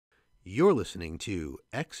You're listening to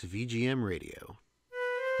XVGM Radio.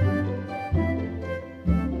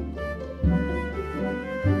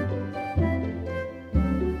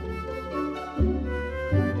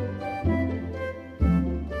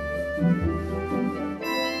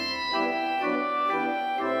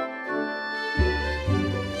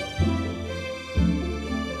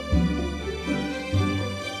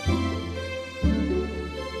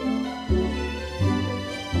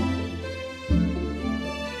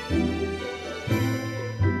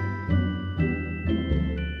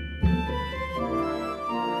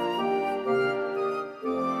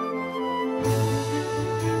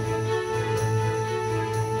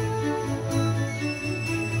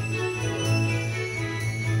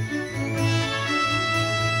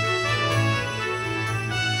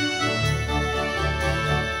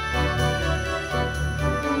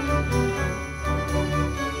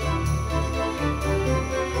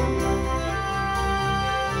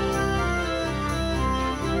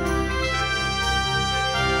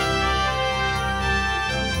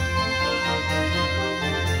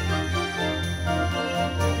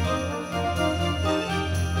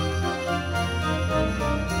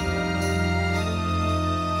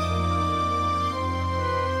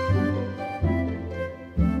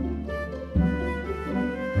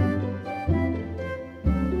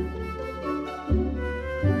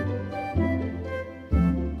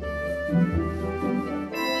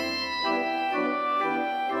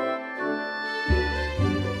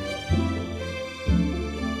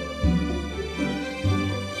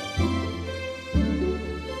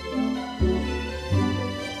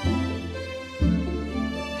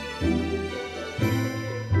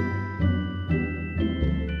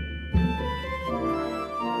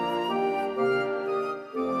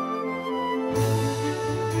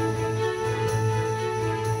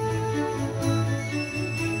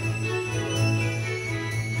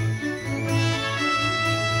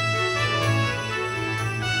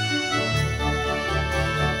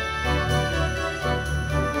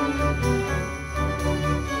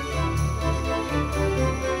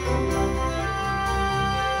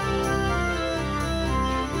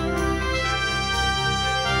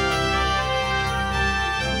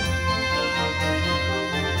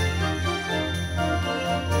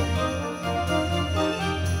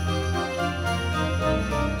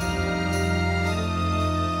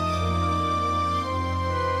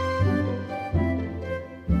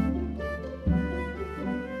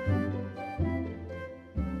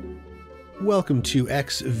 Welcome to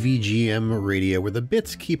XVGM Radio, where the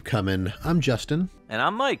bits keep coming. I'm Justin. And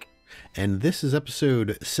I'm Mike. And this is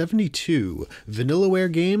episode 72,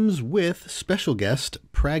 Vanillaware Games with special guest,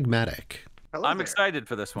 Pragmatik. I'm excited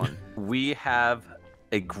for this one. We have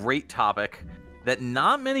a great topic that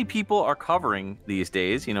not many people are covering these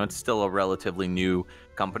days. You know, it's still a relatively new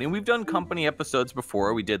company. We've done company episodes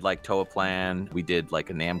before. We did like Toaplan. We did like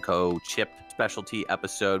a Namco chip specialty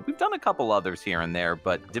episode. We've done a couple others here and there,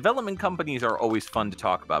 but development companies are always fun to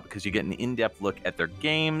talk about because you get an in-depth look at their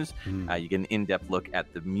games, you get an in-depth look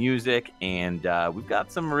at the music, and we've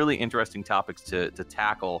got some really interesting topics to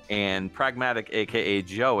tackle. And Pragmatik, aka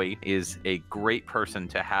Joey, is a great person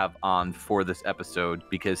to have on for this episode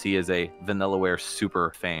because he is a Vanillaware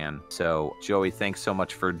super fan. So Joey, thanks so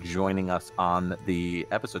much for joining us on the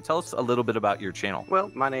episode. Tell us a little bit about your channel.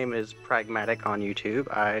 Well, my name is Pragmatik on YouTube.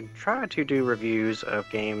 I try to do reviews of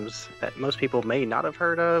games that most people may not have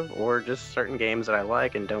heard of, or just certain games that I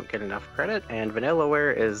like and don't get enough credit, and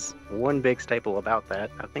Vanillaware is one big staple about that.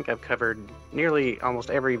 I think I've covered nearly almost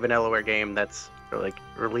every Vanillaware game that's like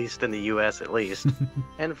released in the US at least.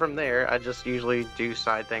 And from there, I just usually do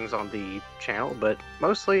side things on the channel, but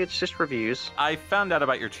mostly it's just reviews. I found out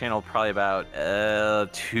about your channel probably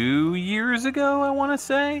about 2 years ago, I want to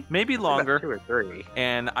say. Maybe longer. About 2 or 3.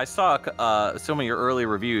 And I saw some of your early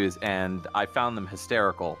reviews, and I found them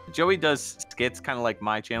hysterical. Joey does skits kind of like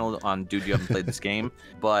my channel on Dude, You Haven't Played This Game,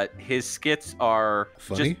 but his skits are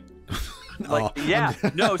funny. Like, yeah,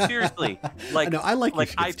 no, seriously. Like, no, I like your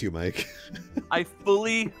skits too, Mike. I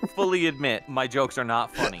fully admit my jokes are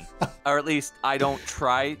not funny, or at least I don't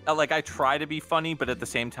try. Like, I try to be funny, but at the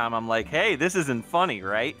same time, I'm like, hey, this isn't funny,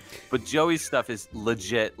 right? But Joey's stuff is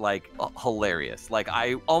legit, like, hilarious. Like,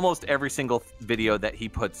 almost every single video that he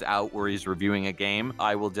puts out where he's reviewing a game,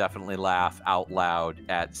 I will definitely laugh out loud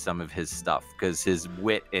at some of his stuff because his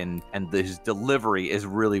wit and his delivery is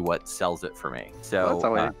really what sells it for me. So well, that's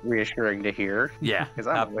always reassuring to hear. Yeah, because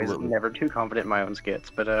I'm always never too confident in my own skits,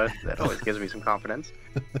 but that always gives me some confidence.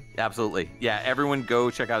 Absolutely. Yeah, everyone go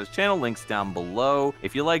check out his channel. Links down below.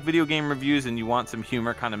 If you like video game reviews and you want some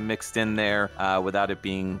humor kind of mixed in there without it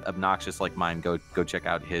being obnoxious like mine, go check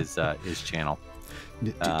out his channel.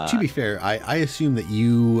 To be fair, I assume that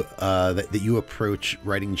you that you approach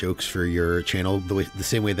writing jokes for your channel the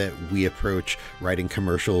same way that we approach writing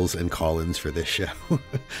commercials and call-ins for this show.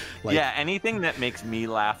 Yeah, anything that makes me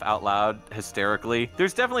laugh out loud hysterically.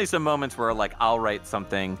 There's definitely some moments where like I'll write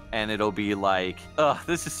something and it'll be like, ugh,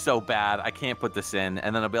 this is so bad, I can't put this in,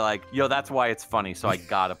 and then I'll be like, yo, that's why it's funny, so I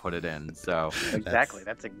gotta put it in. So exactly,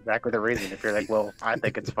 that's exactly the reason. If you're like, well, I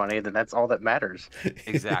think it's funny, then that's all that matters.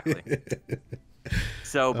 Exactly.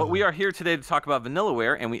 So, but we are here today to talk about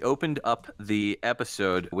Vanillaware, and we opened up the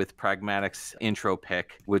episode with Pragmatik's intro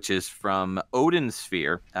pick, which is from Odin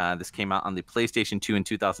Sphere. This came out on the PlayStation 2 in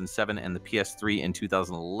 2007 and the PS3 in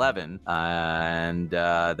 2011, and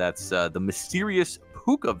that's The Mysterious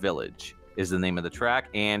Puka Village is the name of the track,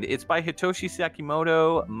 and it's by Hitoshi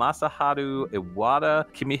Sakimoto, Masaharu Iwata,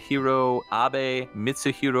 Kimihiro Abe,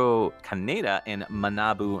 Mitsuhiro Kaneda, and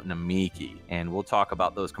Manabu Namiki. And we'll talk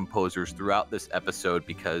about those composers throughout this episode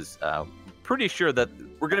because pretty sure that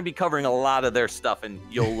we're going to be covering a lot of their stuff, and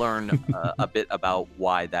you'll learn a bit about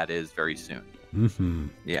why that is very soon. Mm-hmm.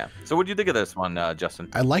 Yeah. So what do you think of this one, Justin?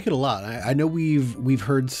 I like it a lot. I know we've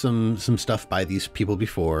heard some stuff by these people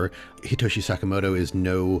before. Hitoshi Sakimoto is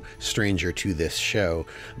no stranger to this show,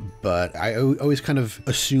 but I always kind of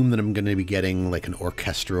assume that I'm going to be getting like an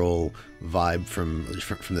orchestral vibe from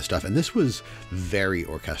this stuff, and this was very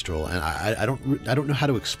orchestral, and I don't know how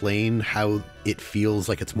to explain how it feels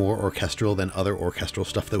like it's more orchestral than other orchestral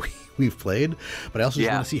stuff that we've played, but I also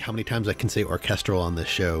just want to see how many times I can say orchestral on this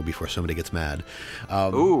show before somebody gets mad.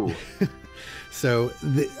 Ooh. So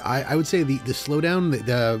I would say the slowdown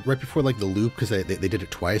right before like the loop, because they did it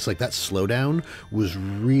twice, like that slowdown was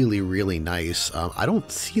really, really nice. I don't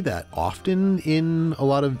see that often in a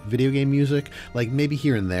lot of video game music, like maybe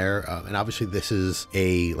here and there. And obviously this is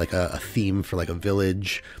a theme for like a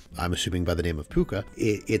village, I'm assuming by the name of Puka.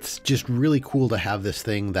 It's just really cool to have this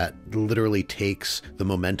thing that literally takes the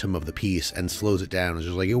momentum of the piece and slows it down. It's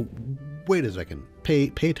just like, wait a second, pay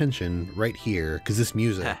attention right here, because this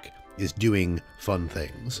music is doing fun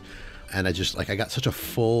things. And I got such a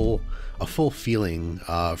full feeling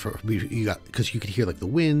because you could hear like the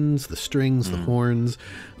winds, the strings, the horns,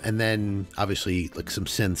 and then obviously like some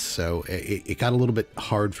synths. So it got a little bit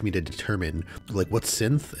hard for me to determine like what's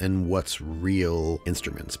synth and what's real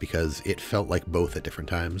instruments, because it felt like both at different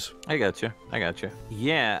times. I got you.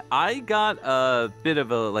 Yeah, I got a bit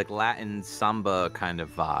of a like Latin samba kind of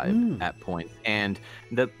vibe at points, and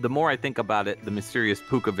the more I think about it, the Mysterious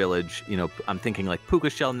Puka Village, I'm thinking like puka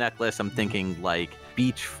shell necklace. I'm thinking like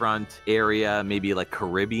beachfront area, maybe like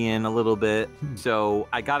Caribbean a little bit. So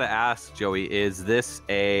I gotta ask, Joey, is this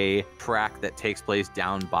a track that takes place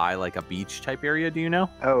down by like a beach type area? Do you know?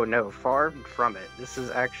 Oh no, far from it. This is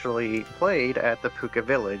actually played at the Puka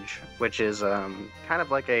Village, which is kind of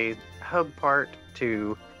like a hub part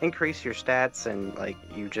to increase your stats, and like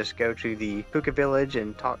you just go to the Puka Village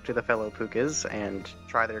and talk to the fellow Pukas and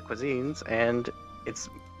try their cuisines, and it's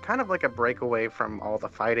kind of like a breakaway from all the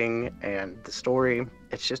fighting and the story.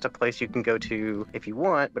 It's just a place you can go to if you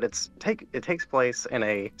want, but it takes place in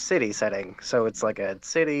a city setting. So it's like a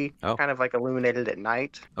city, kind of like illuminated at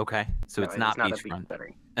night. Okay, so it's not beachfront. Beach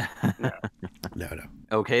setting. No.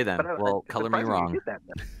 Okay then. Well, color me wrong.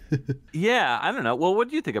 Yeah, I don't know. Well, what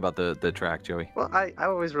do you think about the track, Joey? Well, I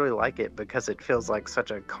always really like it because it feels like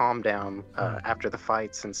such a calm down after the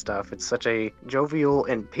fights and stuff. It's such a jovial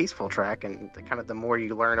and peaceful track, and the more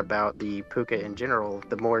you learn about the Puka in general,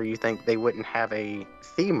 the more you think they wouldn't have a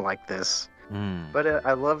theme like this. But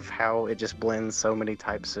I love how it just blends so many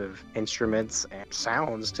types of instruments and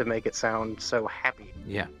sounds to make it sound so happy.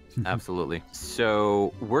 Yeah, absolutely.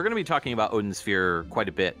 So we're going to be talking about Odin Sphere quite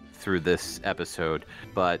a bit through this episode,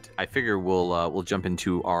 but I figure we'll jump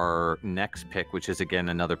into our next pick, which is again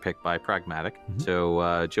another pick by Pragmatik.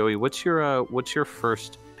 So Joey, what's your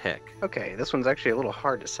first pick? Okay, this one's actually a little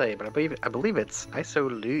hard to say, but I believe it's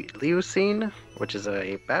Isoleucine, which is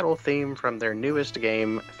a battle theme from their newest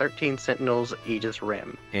game, 13 Sentinels Aegis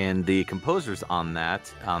Rim. And the composers on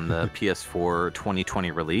that, on the PS4 2020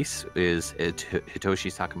 release, is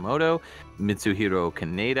Hitoshi Sakimoto, Mitsuhiro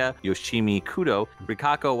Kaneda, Yoshimi Kudo,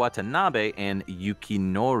 Rikako Watanabe, and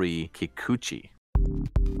Yukinori Kikuchi.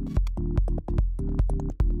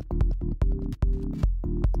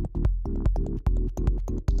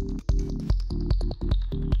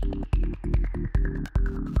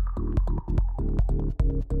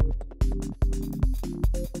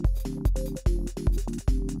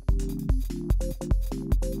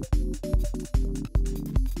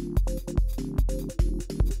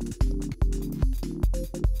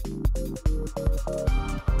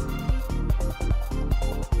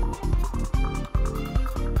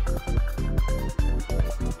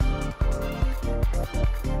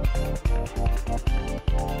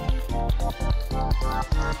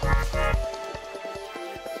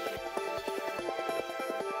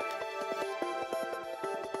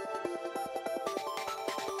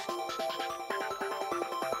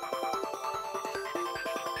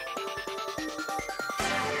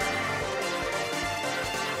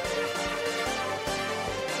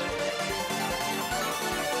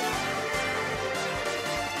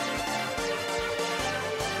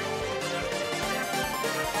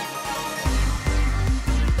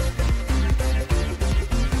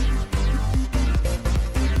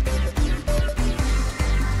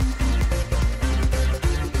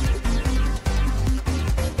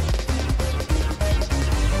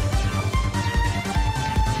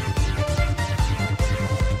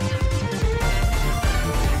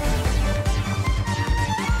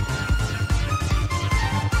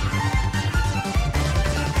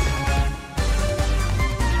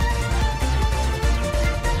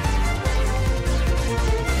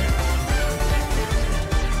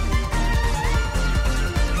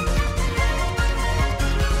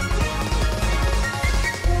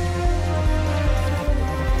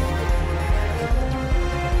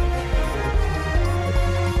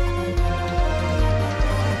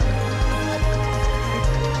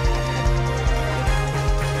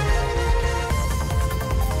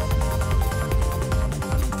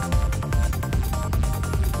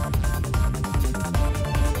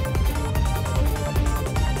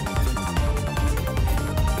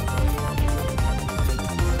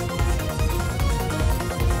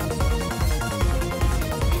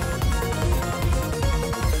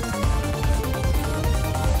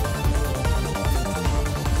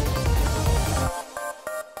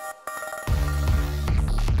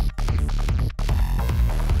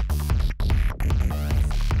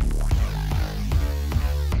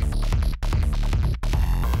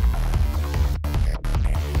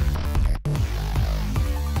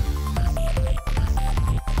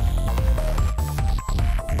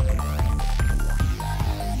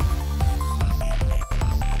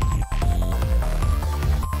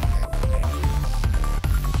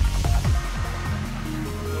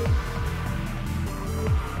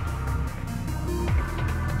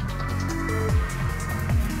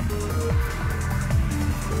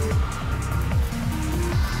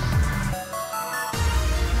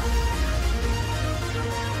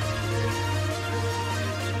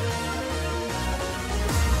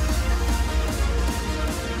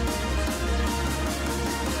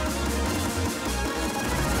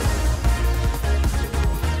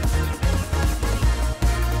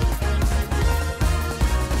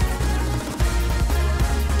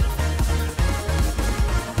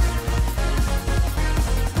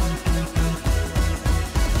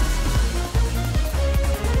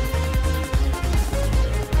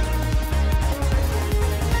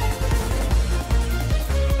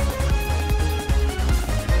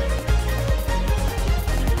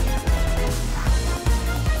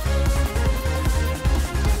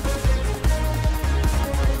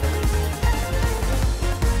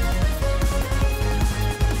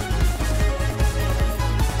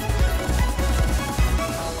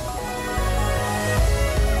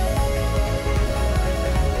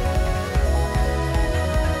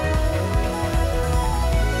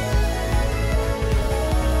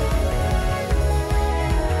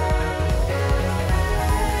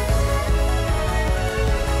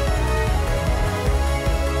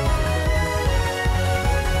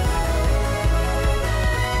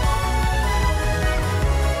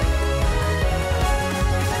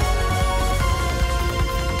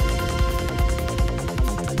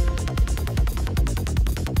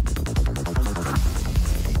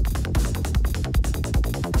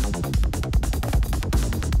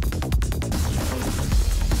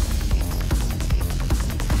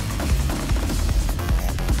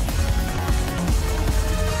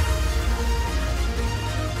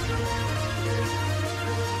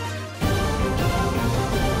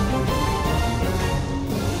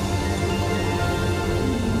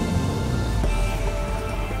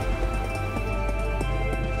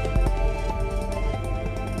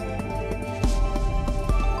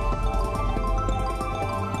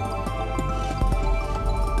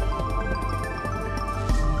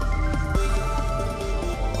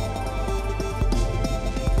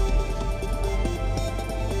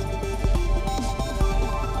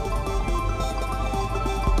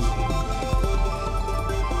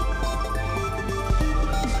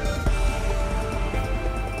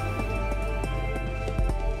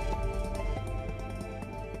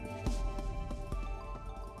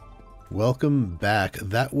 welcome back.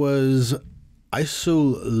 That was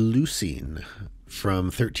Isoleucine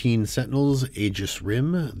from 13 Sentinels Aegis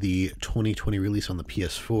Rim, the 2020 release on the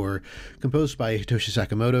PS4, composed by Hitoshi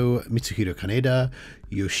Sakimoto, Mitsuhiro Kaneda,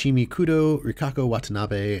 Yoshimi Kudo, Rikako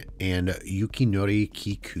Watanabe, and Yukinori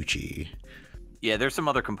Kikuchi. Yeah, there's some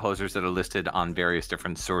other composers that are listed on various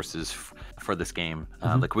different sources for this game.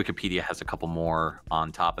 Like Wikipedia has a couple more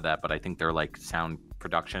on top of that, but I think they're like sound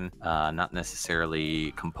production, not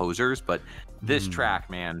necessarily composers. But this track,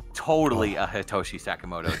 man, totally a Hitoshi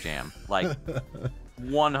Sakimoto jam. Like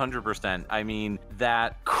 100%. I mean,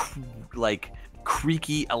 that like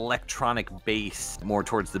creaky electronic bass more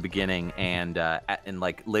towards the beginning and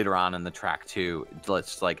like later on in the track too.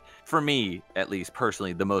 It's like, for me at least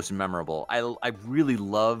personally, the most memorable. I really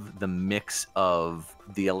love the mix of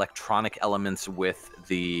the electronic elements with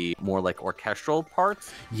the more like orchestral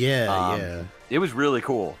parts. Yeah. It was really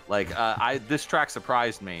cool. Like this track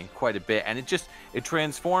surprised me quite a bit, and it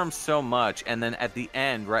transforms so much. And then at the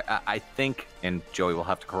end, right, I think, and Joey will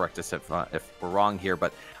have to correct us if we're wrong here,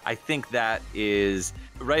 but I think that is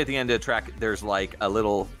right at the end of the track. There's like a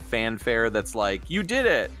little fanfare that's like, "You did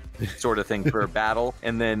it," sort of thing for a battle,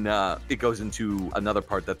 and then it goes into another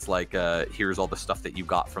part that's like, "Here's all the stuff that you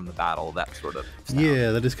got from the battle." That sort of sound. Yeah,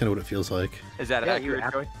 that is kind of what it feels like. Is that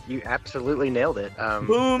accurate, Joey? You absolutely nailed it.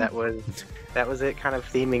 Boom. That was it, kind of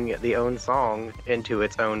theming the own song into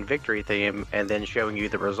its own victory theme and then showing you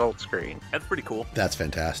the result screen. That's pretty cool. That's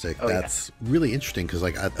fantastic. That's really interesting because,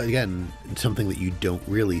 like, again, something that you don't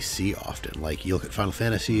really see often. Like, you look at Final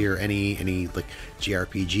Fantasy or any like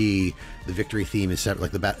JRPG, the victory theme is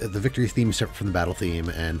separate. Like the victory theme is separate from the battle theme,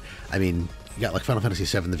 and I mean, you got like Final Fantasy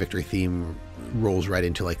VII, the victory theme rolls right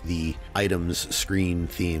into like the items screen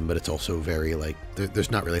theme, but it's also very like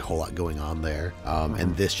there's not really a whole lot going on there.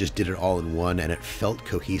 And this just did it all in one, and it felt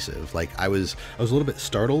cohesive. Like I was a little bit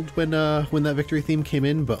startled when that victory theme came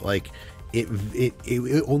in, but like it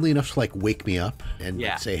only enough to like wake me up and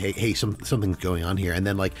say, hey, something's going on here. And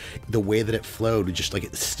then like the way that it flowed, just like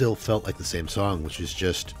it still felt like the same song, which is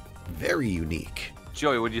just very unique.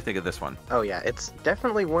 Joey, what do you think of this one? Oh yeah, it's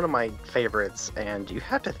definitely one of my favorites, and you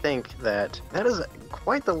have to think that is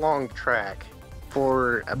quite the long track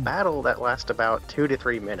for a battle that lasts about 2 to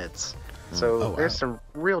 3 minutes. So there's some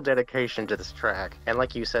real dedication to this track, and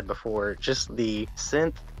like you said before, just the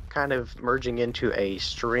synth kind of merging into a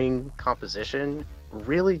string composition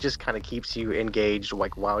really just kind of keeps you engaged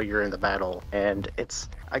like while you're in the battle, and it's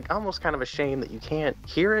like almost kind of a shame that you can't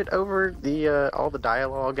hear it over the all the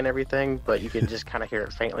dialogue and everything, but you can just kind of hear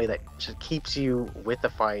it faintly. That just keeps you with the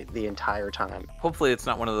fight the entire time. Hopefully it's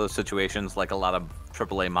not one of those situations like a lot of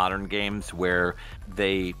AAA modern games where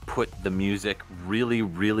they put the music really,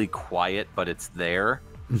 really quiet, but it's there.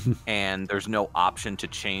 And there's no option to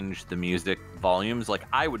change the music volumes. Like,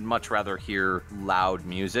 I would much rather hear loud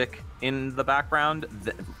music in the background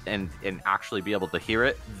and actually be able to hear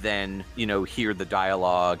it than, you know, hear the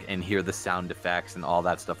dialogue and hear the sound effects and all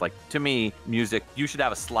that stuff. Like, to me, music, you should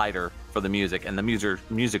have a slider for the music, and the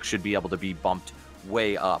music should be able to be bumped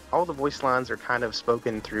way up. All the voice lines are kind of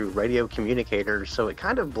spoken through radio communicators, so it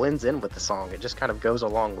kind of blends in with the song. It just kind of goes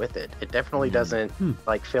along with it. It definitely doesn't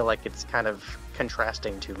like feel like it's kind of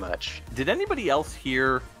contrasting too much. Did anybody else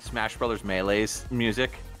hear Smash Brothers Melee's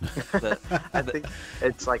music? I think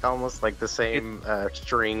it's like almost like the same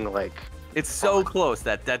string, like it's so close.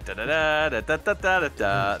 That da da da da da da da da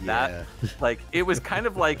da. That like it was kind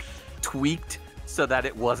of like tweaked so that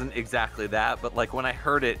it wasn't exactly that, but like when I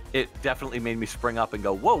heard it, it definitely made me spring up and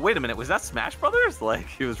go, "Whoa, wait a minute, was that Smash Brothers?" Like,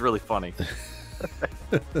 it was really funny.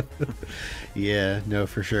 Yeah, no,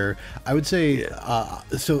 for sure. I would say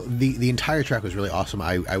so the entire track was really awesome.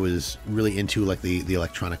 I was really into like the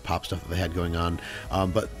electronic pop stuff that they had going on,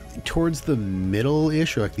 but towards the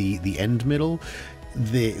middle-ish, or like the end middle,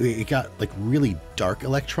 it got like really dark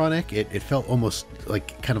electronic. It felt almost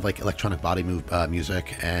like kind of like electronic body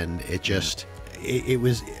music, and it just it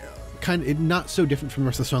was kind of not so different from the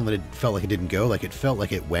rest of the song that it felt like it didn't go. Like, it felt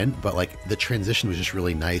like it went, but like the transition was just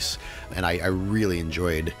really nice, and I really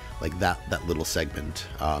enjoyed like that little segment.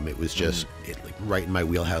 It was just like right in my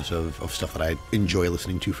wheelhouse of stuff that I enjoy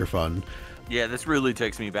listening to for fun. Yeah, this really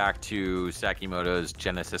takes me back to Sakimoto's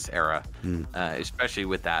Genesis era, especially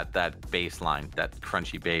with that bass line, that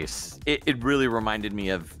crunchy bass. It really reminded me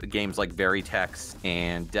of games like Veritex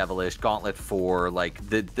and Devilish, Gauntlet 4, like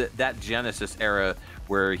that Genesis era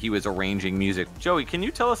where he was arranging music. Joey, can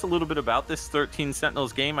you tell us a little bit about this 13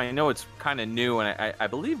 Sentinels game? I know it's kind of new, and I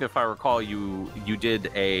believe, if I recall, you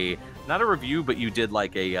did not a review, but you did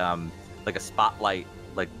like a spotlight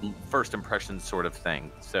like first impression sort of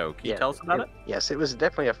thing. So can you tell us about it? Yes, it was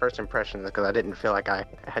definitely a first impression because I didn't feel like I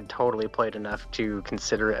had totally played enough to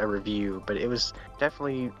consider it a review, but it was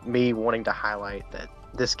definitely me wanting to highlight that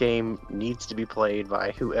this game needs to be played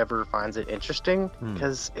by whoever finds it interesting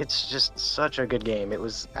because it's just such a good game. It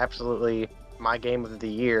was absolutely my game of the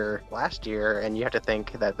year last year, and you have to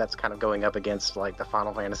think that that's kind of going up against like the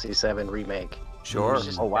Final Fantasy VII remake. Sure.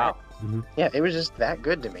 Oh, wow. Yeah, it was just that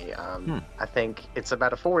good to me. I think it's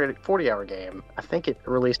about a 40-hour game. I think it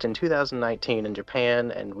released in 2019 in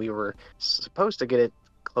Japan, and we were supposed to get it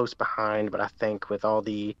close behind, but I think with all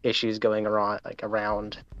the issues going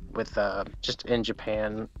around with just in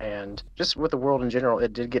Japan and just with the world in general,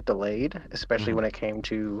 it did get delayed, especially when it came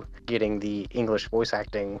to getting the English voice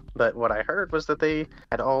acting. But what I heard was that they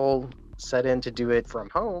had all set in to do it from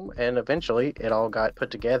home, and eventually it all got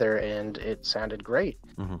put together and it sounded great.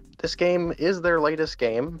 This game is their latest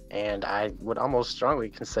game, and I would almost strongly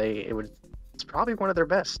can say it's probably one of their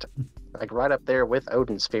best, like right up there with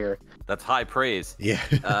Odin Sphere. That's high praise.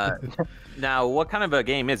 Yeah. Now, what kind of a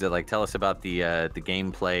game is it? Like, tell us about the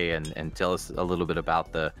gameplay and tell us a little bit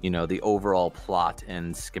about the overall plot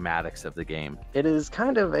and schematics of the game. It is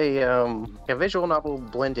kind of a visual novel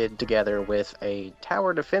blended together with a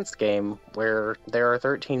tower defense game where there are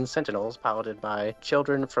 13 sentinels piloted by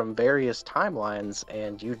children from various timelines,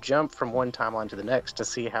 and you jump from one timeline to the next to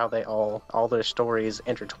see how they all their stories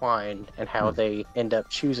intertwine and how they end up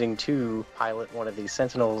choosing to pilot one of these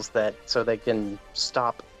sentinels so they can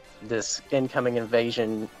stop this incoming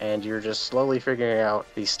invasion, and you're just slowly figuring out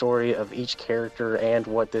the story of each character and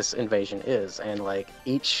what this invasion is. And like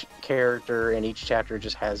each character in each chapter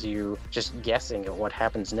just has you just guessing at what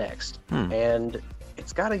happens next. And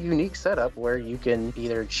it's got a unique setup where you can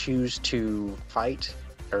either choose to fight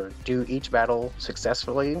or do each battle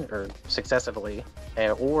successively, or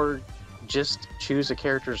just choose a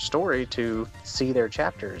character's story to see their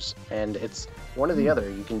chapters. And it's one or the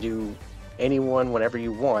other. You can do anyone whenever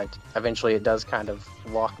you want. Eventually it does kind of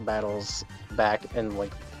lock battles back, and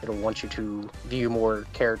like it'll want you to view more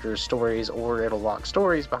characters' stories, or it'll lock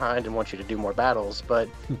stories behind and want you to do more battles. But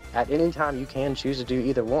at any time you can choose to do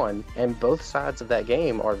either one, and both sides of that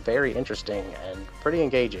game are very interesting and pretty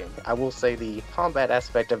engaging. I will say the combat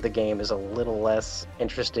aspect of the game is a little less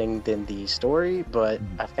interesting than the story, but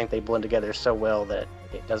I think they blend together so well that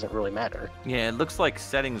it doesn't really matter. Yeah, it looks like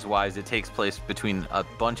settings-wise, it takes place between a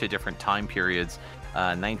bunch of different time periods.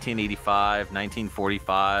 1985,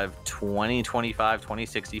 1945, 2025,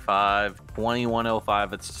 2065,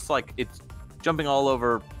 2105. It's just like it's jumping all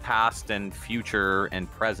over past and future and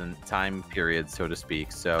present time periods, so to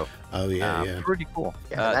speak. So, pretty cool.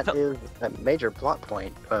 Yeah, that is a major plot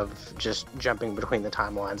point of just jumping between the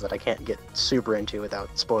timelines that I can't get super into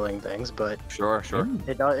without spoiling things, but sure.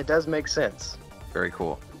 It does make sense. Very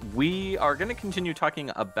cool. We are going to continue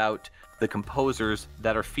talking about the composers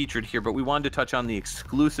that are featured here, but we wanted to touch on the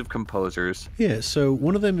exclusive composers. Yeah, so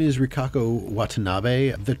one of them is Rikako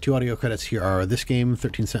Watanabe. The two audio credits here are this game,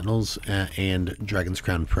 13 Sentinels, and Dragon's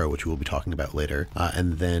Crown Pro, which we'll be talking about later.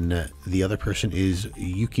 And then the other person is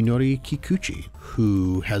Yukinori Kikuchi,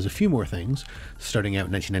 who has a few more things, starting out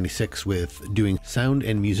in 1996 with doing sound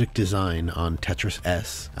and music design on Tetris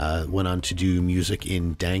S. Went on to do music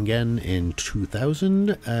in Dangan in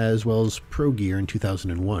 2000, as well as Pro Gear in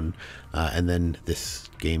 2001. And then this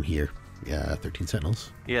game here, 13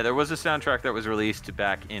 Sentinels. Yeah, there was a soundtrack that was released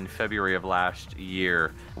back in February of last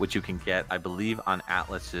year, which you can get, I believe, on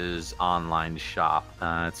Atlas's online shop.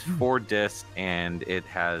 It's 4 discs, and it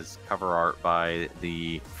has cover art by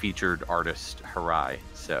the featured artist Harai.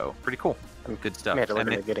 So, pretty cool. Good stuff. I had to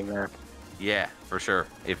look at getting there. Yeah, for sure.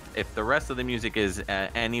 If the rest of the music is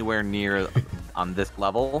anywhere near on this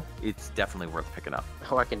level, it's definitely worth picking up.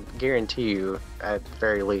 Oh, I can guarantee you, at the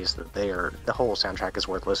very least, that the whole soundtrack is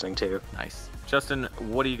worth listening to. Nice. Justin,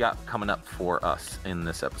 what do you got coming up for us in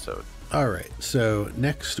this episode? All right, so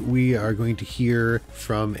next we are going to hear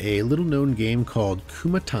from a little-known game called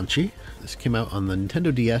Kumatanchi. This came out on the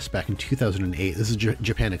Nintendo DS back in 2008. This is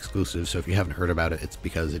Japan exclusive, so if you haven't heard about it, it's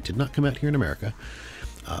because it did not come out here in America.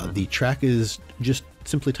 The track is just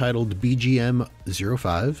simply titled BGM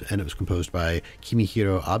 05, and it was composed by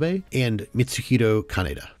Kimihiro Abe and Mitsuhiro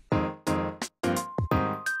Kaneda.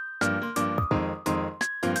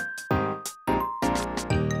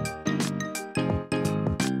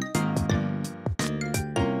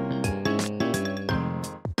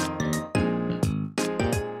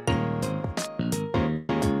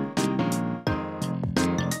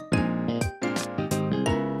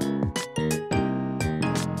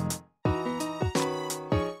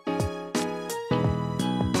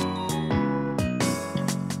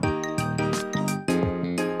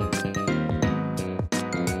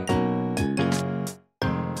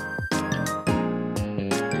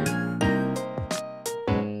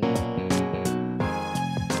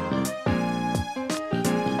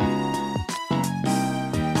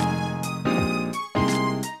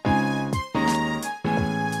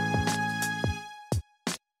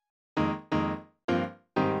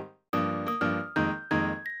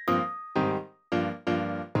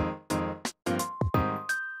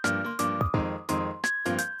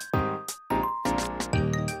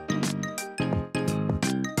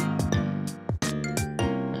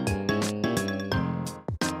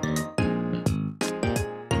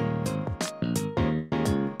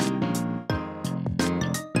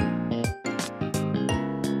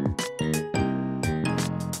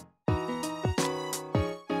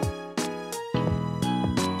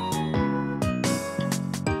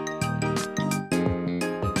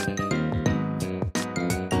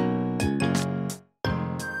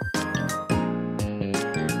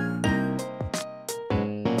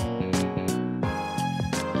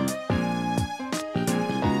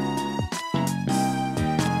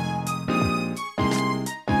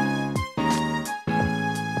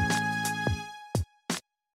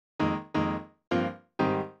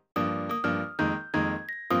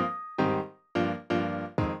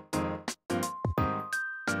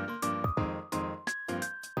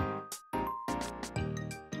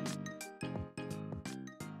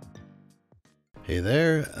 Hey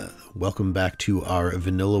there, welcome back to our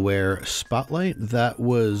Vanillaware Spotlight. That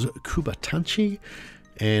was Kubatanchi,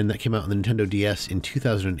 and that came out on the Nintendo DS in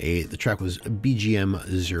 2008. The track was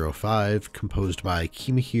BGM 05, composed by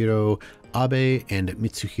Kimihiro Abe and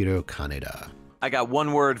Mitsuhiro Kaneda. I got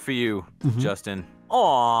one word for you, Justin.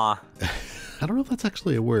 Aww. I don't know if that's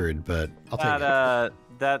actually a word, but I'll take it.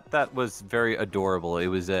 That was very adorable. It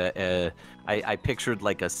was I pictured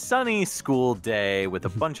like a sunny school day with a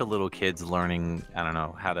bunch of little kids learning, I don't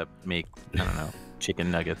know, how to make,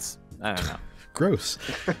 chicken nuggets. I don't know. Gross.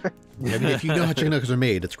 I mean, if you know how chicken nuggets are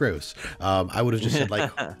made, it's gross. I would have just said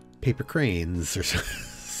like paper cranes or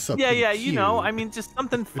something. Yeah, cute. I mean, just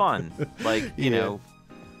something fun. Like, you know,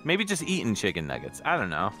 maybe just eating chicken nuggets. I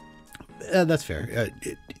don't know. That's fair.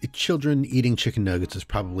 Children eating chicken nuggets is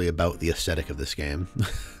probably about the aesthetic of this game.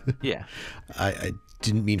 Yeah. I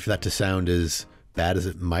didn't mean for that to sound as bad as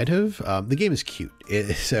it might have. The game is cute.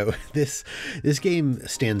 So this game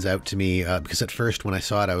stands out to me because at first when I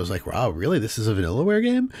saw it, I was like, wow, really? This is a Vanillaware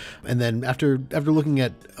game? And then after looking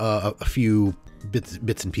at a few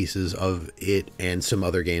bits and pieces of it and some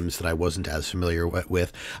other games that I wasn't as familiar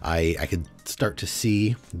with, I could start to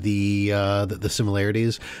see the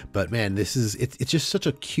similarities. But man, it's just such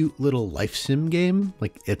a cute little life sim game.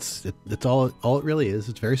 Like it's all it really is.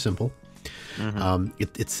 It's very simple.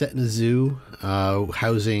 It's set in a zoo,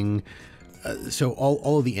 housing. So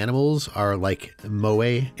all of the animals are like moe,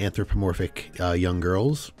 anthropomorphic young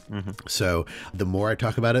girls. So the more I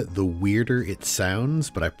talk about it, the weirder it sounds.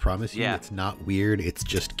 But I promise you, it's not weird. It's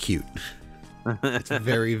just cute. It's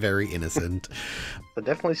very, very innocent. But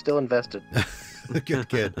definitely still invested.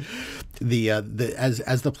 Good.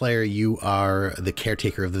 As the player, you are the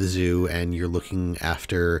caretaker of the zoo, and you're looking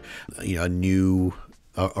after a new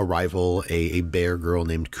arrival, a bear girl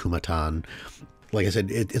named Kumatan. Like I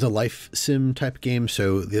said, it's a life sim type game,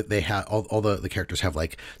 so they have all the characters have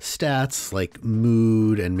like stats, like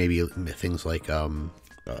mood, and maybe things like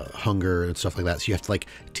hunger and stuff like that. So you have to like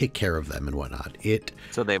take care of them and whatnot.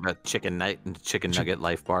 So they have a chicken nugget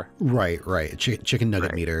life bar. Right. Chicken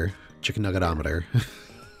nugget meter, chicken nuggetometer.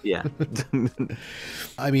 Yeah.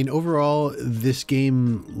 I mean, overall, this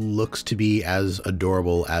game looks to be as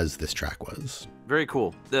adorable as this track was. Very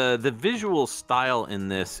cool. The visual style in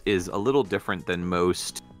this is a little different than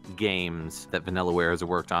most games that Vanillaware has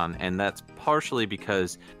worked on, and that's partially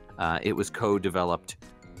because it was co-developed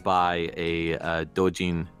by a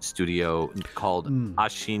doujin studio called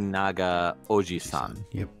Ashinaga Oji-san.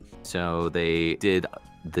 Yep. So they did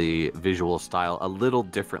the visual style a little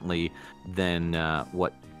differently than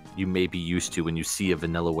what you may be used to when you see a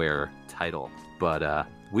Vanillaware title. But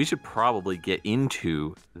we should probably get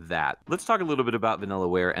into that. Let's talk a little bit about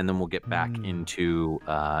Vanillaware, and then we'll get back into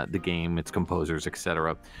the game, its composers,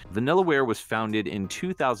 etc. Vanillaware was founded in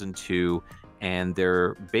 2002, and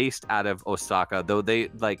they're based out of Osaka, though they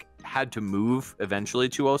had to move eventually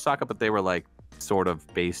to Osaka, but they were sort of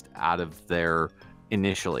based out of there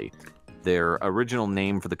initially. Their original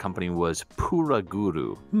name for the company was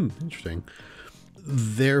Puraguru. Interesting.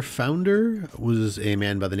 Their founder was a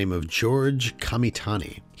man by the name of George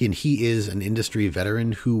Kamitani, and he is an industry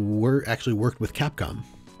veteran who actually worked with Capcom.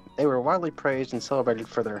 They were widely praised and celebrated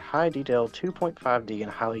for their high-detail 2.5D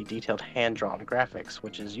and highly detailed hand-drawn graphics,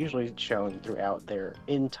 which is usually shown throughout their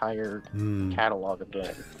entire catalog of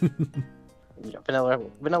games.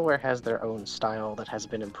 Vanillaware has their own style that has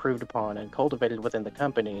been improved upon and cultivated within the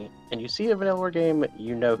company, and you see a Vanillaware game,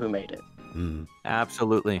 you know who made it.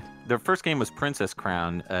 Absolutely. Their first game was Princess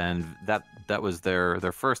Crown, and that was their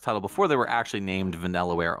first title before they were actually named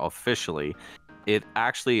Vanillaware officially. It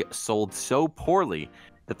actually sold so poorly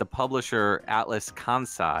that the publisher Atlas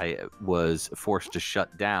Kansai was forced to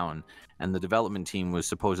shut down, and the development team was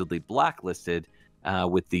supposedly blacklisted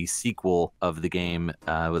with the sequel of the game,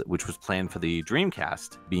 which was planned for the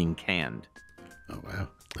Dreamcast, being canned. Oh, wow.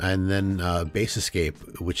 And then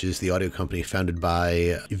Basiscape, which is the audio company founded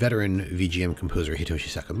by veteran VGM composer Hitoshi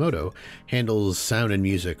Sakimoto, handles sound and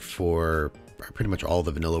music for pretty much all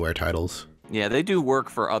the Vanillaware titles. Yeah, they do work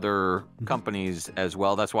for other companies as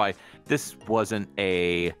well. That's why this wasn't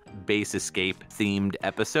a Basiscape themed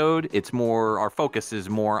episode. It's more, our focus is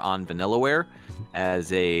more on Vanillaware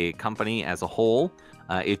as a company as a whole.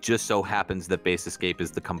 It just so happens that Basiscape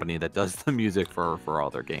is the company that does the music for all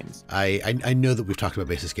their games. I know that we've talked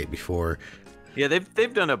about Basiscape before. Yeah,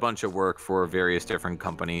 they've done a bunch of work for various different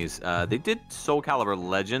companies. They did Soul Calibur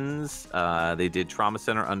Legends. They did Trauma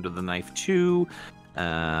Center Under the Knife 2.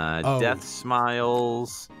 Death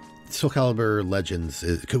Smiles. Soul Calibur Legends.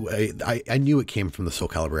 I knew it came from the Soul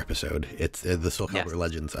Calibur episode. It's the Soul Calibur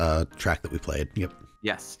Legends track that we played. Yep.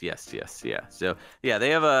 Yes. Yeah. So, yeah, they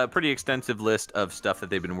have a pretty extensive list of stuff that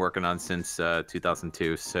they've been working on since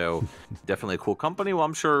 2002. So, definitely a cool company. Well,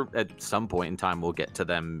 I'm sure at some point in time we'll get to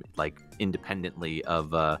them like independently of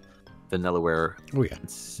Vanillaware. Oh, yeah.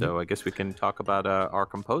 So, I guess we can talk about our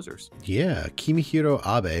composers. Yeah, Kimihiro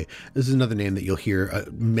Abe. This is another name that you'll hear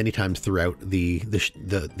many times throughout the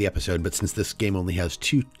episode, but since this game only has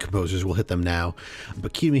 2 composers, we'll hit them now.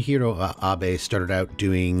 But Kimihiro Abe started out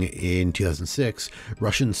doing, in 2006,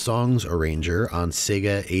 Russian Songs Arranger on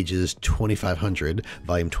Sega Ages 2500,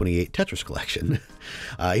 Volume 28 Tetris Collection.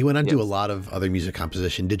 He went on to do a lot of other music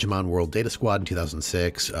composition, Digimon World Data Squad in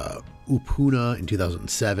 2006, Upuna in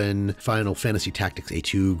 2007, Final Fantasy Tactics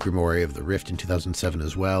A2 Grimoire of the Rift in 2007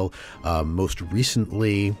 as well. Most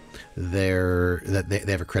recently, they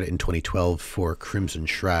have a credit in 2012 for Crimson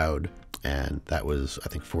Shroud, and that was, I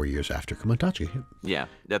think, 4 years after Komantachi. Yeah,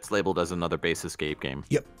 that's labeled as another Basiscape game.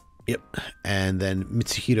 Yep. And then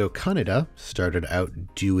Mitsuhiro Kaneda started out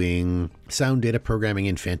doing sound data programming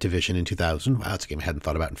in Fantavision in 2000. Wow, that's a game I hadn't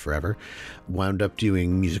thought about in forever. Wound up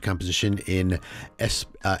doing music composition in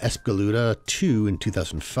Espgaluda 2 in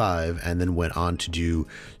 2005, and then went on to do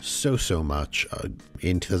so much.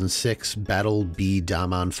 In 2006, Battle B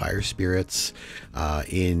Daman Fire Spirits.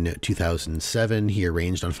 In 2007, he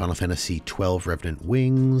arranged on Final Fantasy XII Revenant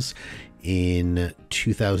Wings. In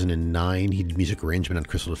 2009, he did music arrangement on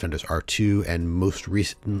Crystal Defenders R2, and most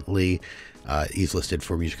recently, he's listed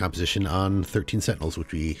for music composition on 13 Sentinels,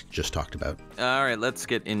 which we just talked about. All right, let's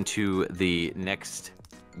get into the next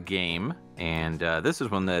game, and this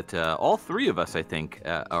is one that all 3 of us, I think,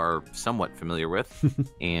 are somewhat familiar with,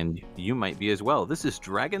 and you might be as well. This is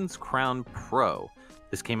Dragon's Crown Pro.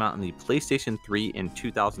 This came out on the PlayStation 3 in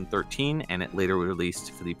 2013, and it later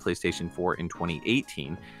released for the PlayStation 4 in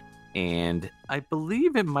 2018. And I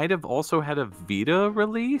believe it might have also had a Vita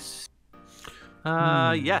release.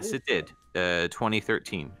 Yes, it did.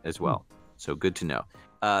 2013 as well. So good to know.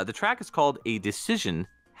 The track is called A Decision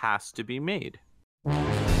Has to Be Made.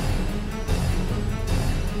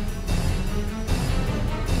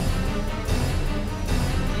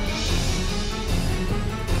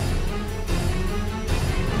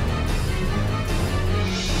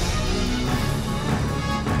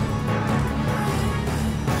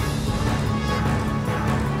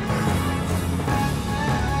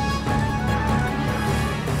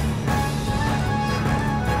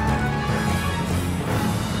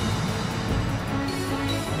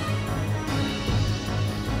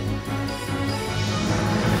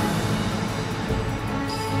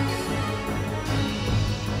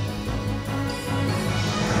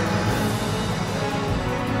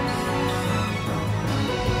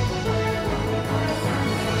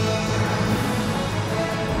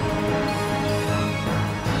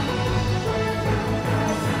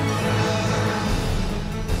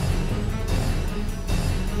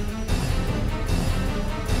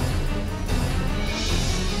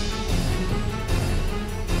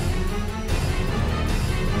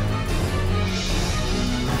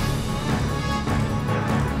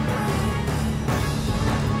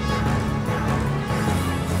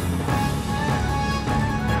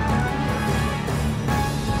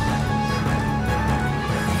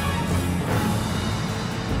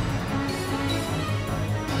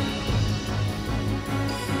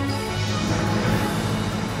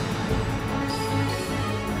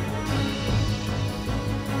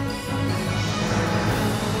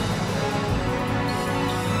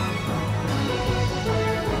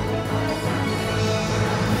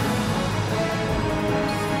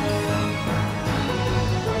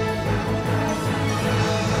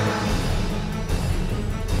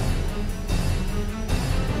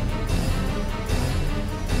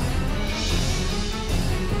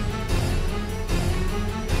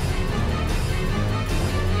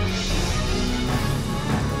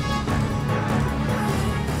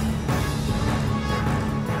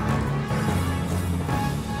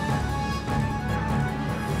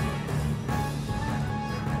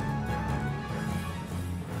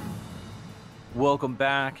 Welcome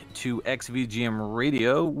back to XVGM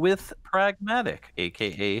Radio with Pragmatik,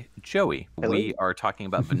 aka Joey. Hello. We are talking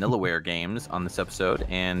about Vanillaware games on this episode,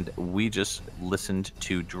 and we just listened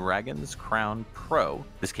to Dragon's Crown Pro.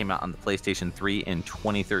 This came out on the PlayStation 3 in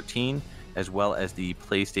 2013, as well as the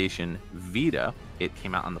PlayStation Vita. It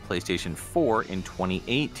came out on the PlayStation 4 in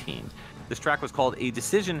 2018. This track was called A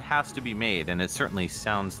Decision Has to Be Made, and it certainly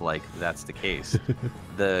sounds like that's the case.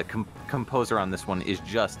 The composer on this one is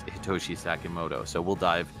just Hitoshi Sakimoto, so we'll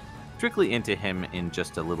dive strictly into him in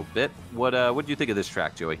just a little bit. What do you think of this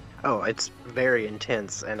track, Joey? Oh, it's very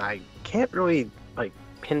intense, and I can't really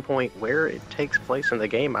pinpoint where it takes place in the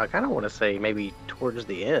game, I kind of want to say maybe towards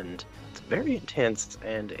the end. It's very intense,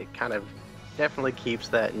 and it kind of definitely keeps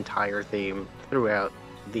that entire theme throughout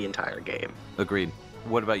the entire game. Agreed.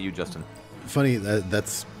 What about you, Justin? Funny,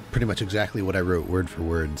 that's pretty much exactly what I wrote word for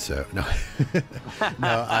word. So no,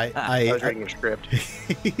 I was reading your script.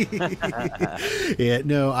 Yeah,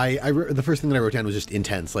 no, I wrote, the first thing that I wrote down was just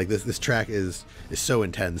intense. Like this track is so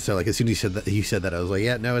intense. So like as soon as you said that, I was like,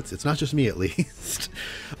 yeah, no, it's not just me at least.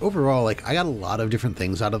 Overall, like I got a lot of different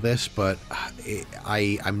things out of this, but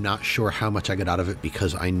I'm not sure how much I got out of it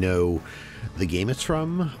because I know the game it's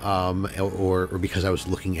from, or because I was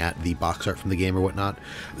looking at the box art from the game or whatnot.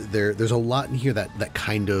 There's a lot in here that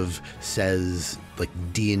kind of says like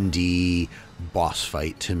D&D boss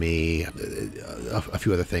fight to me, a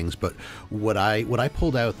few other things. But what I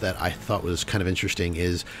pulled out that I thought was kind of interesting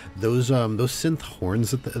is those synth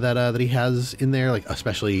horns that he has in there, like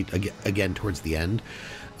especially again towards the end,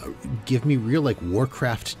 give me real like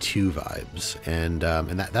Warcraft 2 vibes, and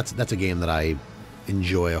that's a game that I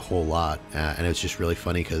enjoy a whole lot, and it's just really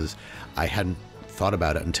funny because I hadn't thought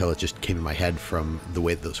about it until it just came in my head from the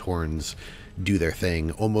way that those horns do their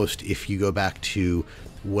thing. Almost if you go back to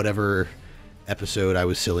whatever episode I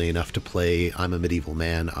was silly enough to play I'm a Medieval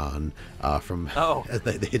Man on from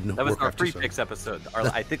the Hidden that was Warcraft our free picks episode.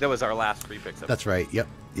 I think that was our last free picks episode. That's right. Yep.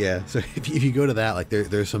 Yeah. So if you go to that, like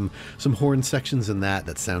there's some horn sections in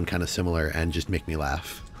that sound kind of similar and just make me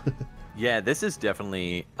laugh. Yeah, this is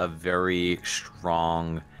definitely a very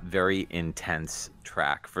strong, very intense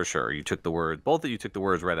track for sure. Both of you took the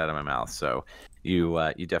words right out of my mouth. So you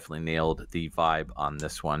definitely nailed the vibe on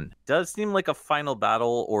this one. Does seem like a final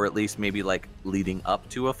battle, or at least maybe like leading up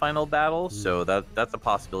to a final battle. So that's a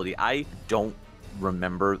possibility. I don't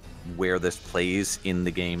remember where this plays in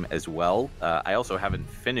the game as well. I also haven't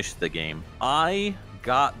finished the game. I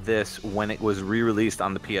got this when it was re-released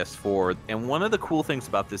on the PS4, and one of the cool things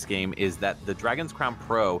about this game is that the Dragon's Crown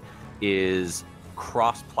Pro is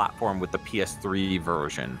cross-platform with the PS3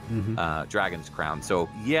 version, Dragon's Crown. So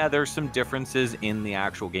yeah, there's some differences in the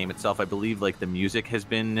actual game itself. I believe like the music has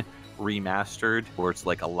been remastered, or it's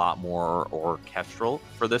like a lot more orchestral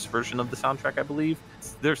for this version of the soundtrack, I believe.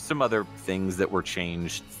 There's some other things that were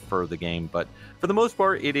changed for the game, but for the most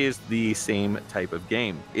part, it is the same type of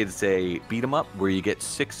game. It's a beat 'em up where you get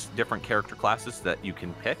 6 different character classes that you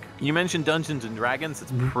can pick. You mentioned Dungeons and Dragons.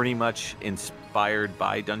 It's pretty much inspired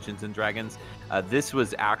by Dungeons and Dragons. This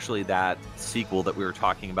was actually that sequel that we were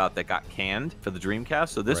talking about that got canned for the Dreamcast.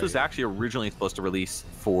 So this was actually originally supposed to release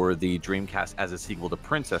for the Dreamcast as a sequel to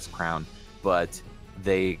Princess Crown, but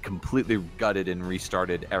they completely gutted and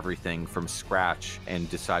restarted everything from scratch and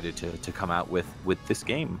decided to come out with this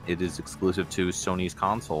game. It is exclusive to Sony's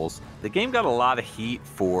consoles. The game got a lot of heat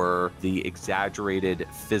for the exaggerated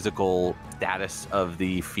physical status of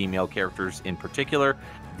the female characters, in particular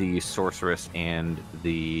the sorceress and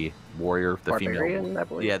the warrior, the Barbarian, female. I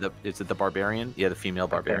believe. Yeah, is it the barbarian? Yeah, the female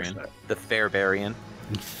barbarian. The Fairbarian.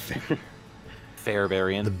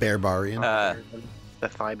 Fairbarian. The Barbarian. The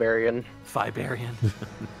Thibarian.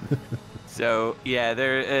 So yeah,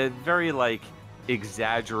 they're very like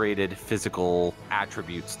exaggerated physical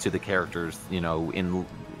attributes to the characters, in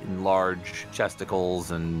large chesticles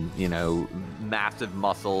and massive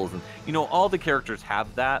muscles, and all the characters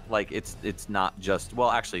have that. Like it's not just, well,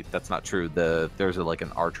 actually that's not true. There's like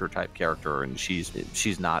an archer type character, and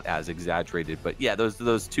she's not as exaggerated, but yeah,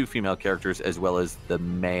 those 2 female characters, as well as the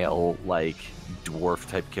male like dwarf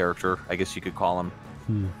type character, I guess you could call him.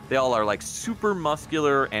 They all are like super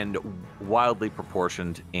muscular and wildly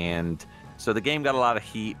proportioned, and so the game got a lot of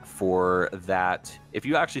heat for that. If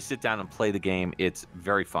you actually sit down and play the game, it's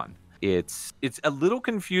very fun. It's a little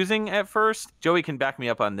confusing at first. Joey can back me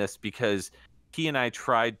up on this because he and I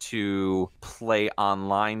tried to play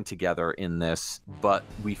online together in this, but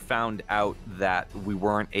we found out that we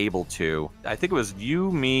weren't able to. I think it was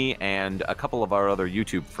you, me, and a couple of our other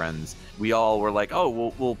YouTube friends. We all were like, oh,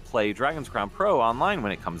 we'll play Dragon's Crown Pro online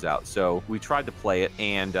when it comes out. So we tried to play it,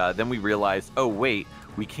 and then we realized, oh, wait,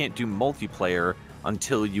 we can't do multiplayer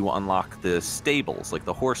until you unlock the stables, like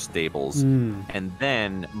the horse stables, and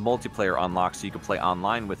then multiplayer unlocks so you can play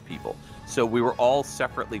online with people. So we were all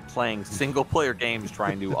separately playing single-player games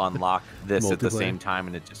trying to unlock this at the same time,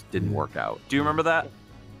 and it just didn't work out. Do you remember that?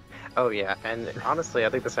 Oh, yeah. And honestly, I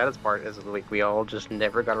think the saddest part is like we all just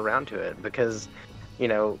never got around to it because,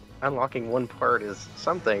 unlocking one part is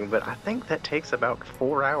something, but I think that takes about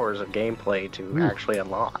 4 hours of gameplay to actually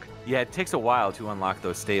unlock. Yeah, it takes a while to unlock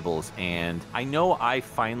those stables, and I know I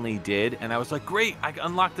finally did, and I was like, great, I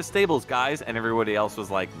unlocked the stables, guys, and everybody else was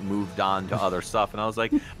like moved on to other stuff, and I was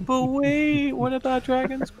like, but wait, what about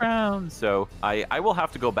Dragon's Crown? So I will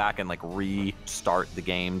have to go back and like restart the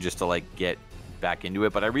game just to like get back into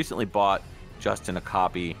it, but I recently bought Justin a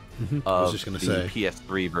copy of the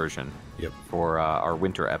PS3 version. Yep. For our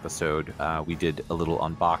winter episode, we did a little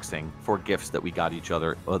unboxing for gifts that we got each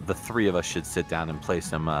other. The three of us should sit down and play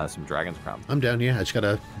some Dragon's Crown. I'm down, yeah. I just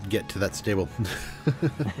gotta get to that stable.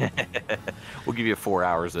 We'll give you 4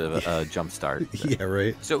 hours of jump start. Yeah,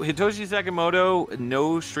 right. So Hitoshi Sakimoto,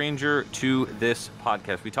 no stranger to this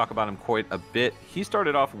podcast. We talk about him quite a bit. He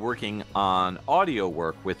started off working on audio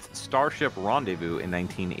work with Starship Rendezvous in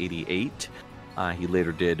 1988. He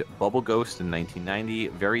later did Bubble Ghost in 1990,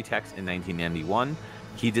 Veritex in 1991.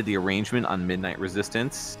 He did the arrangement on Midnight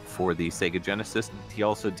Resistance for the Sega Genesis. He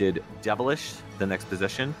also did Devilish, The Next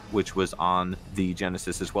Position, which was on the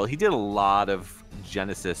Genesis as well. He did a lot of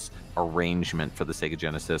Genesis arrangement for the Sega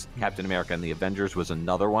Genesis. Captain America and the Avengers was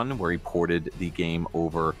another one where he ported the game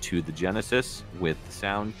over to the Genesis with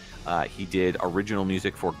sound. He did original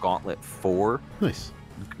music for Gauntlet 4. Nice.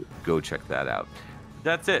 Go check that out.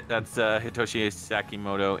 That's it. That's Hitoshi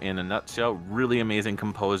Sakimoto in a nutshell. Really amazing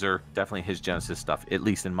composer. Definitely his Genesis stuff, at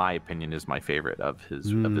least in my opinion, is my favorite of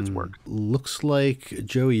his work. Looks like,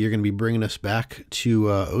 Joey, you're going to be bringing us back to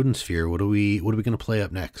Odin Sphere. What are we going to play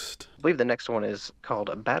up next? I believe the next one is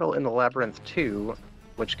called Battle in the Labyrinth 2,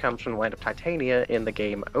 which comes from the land of Titania in the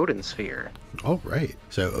game Odin Sphere. Oh, right.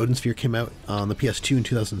 So Odin Sphere came out on the PS2 in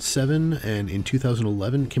 2007, and in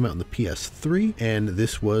 2011 came out on the PS3, and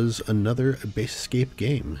this was another Basiscape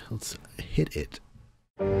game. Let's hit it.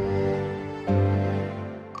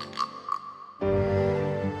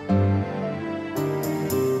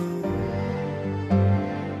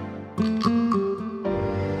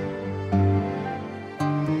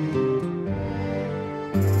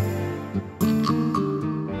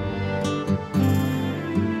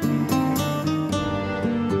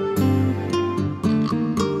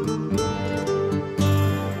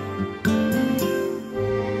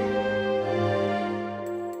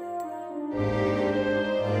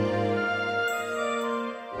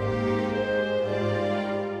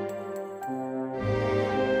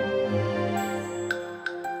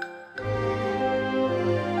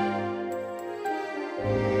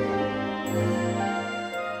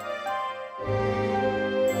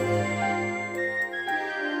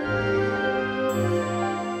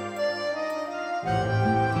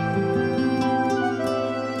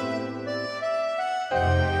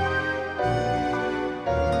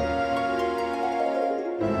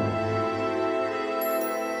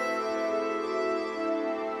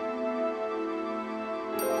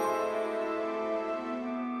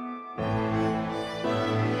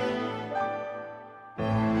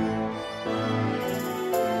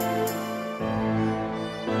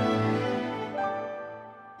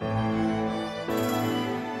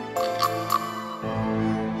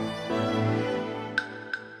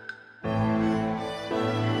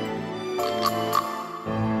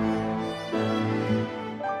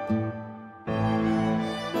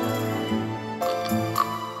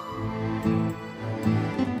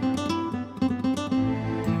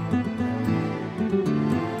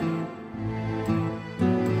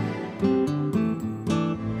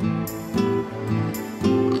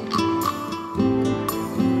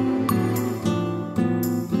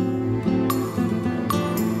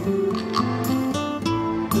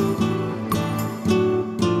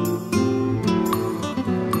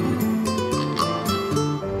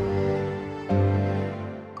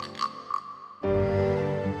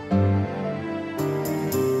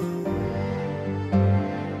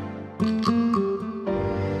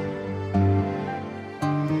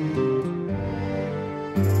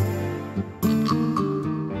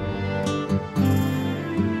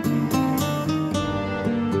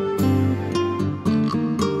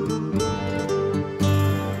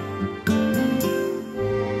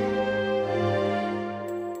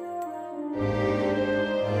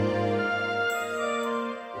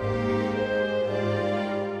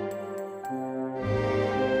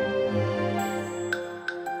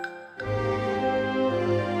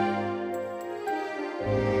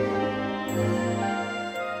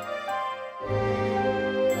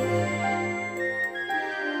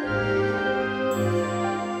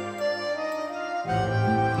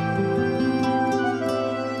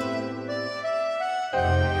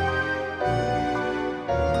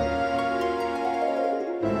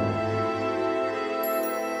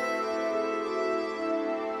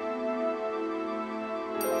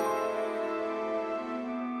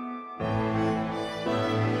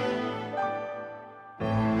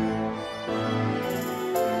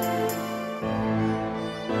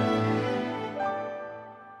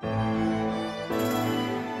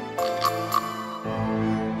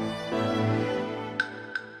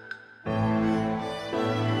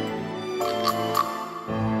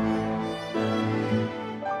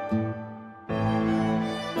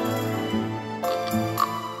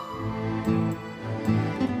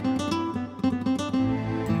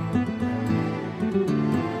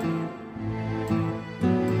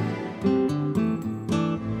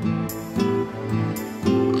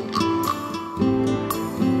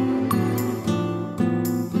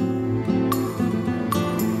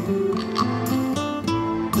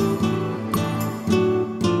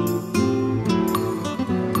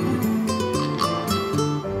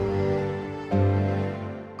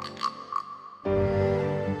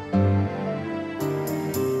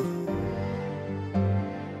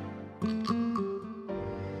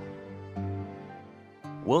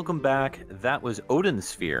 welcome back. That was Odin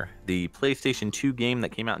Sphere, the PlayStation 2 game that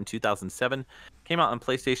came out in 2007. Came out on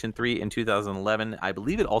PlayStation 3 in 2011. I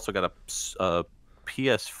believe it also got a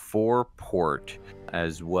PS4 port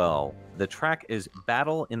as well. The track is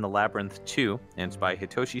Battle in the Labyrinth 2, and it's by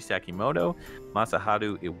Hitoshi Sakimoto,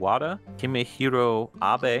 Masaharu Iwata, Kimihiro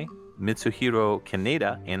Abe, Mitsuhiro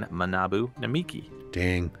Kaneda, and Manabu Namiki.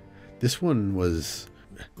 Dang. This one was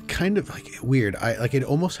kind of like weird. It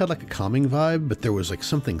almost had like a calming vibe, but there was like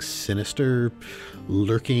something sinister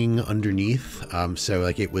lurking underneath. So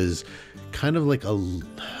like it was kind of like a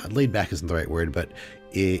laid back isn't the right word, but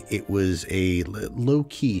it was a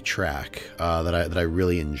low-key track that I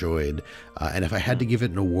really enjoyed. And if I had to give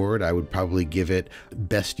it an award, I would probably give it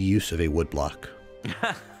best use of a woodblock.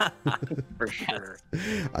 For sure.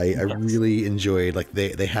 I really enjoyed, like,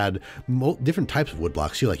 they had different types of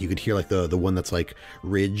woodblocks too. Like you could hear like the one that's like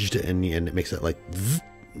ridged and it makes that like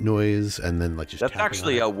noise, and then like just that's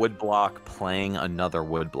actually a woodblock playing another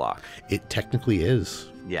woodblock. It technically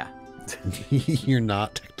is. Yeah. You're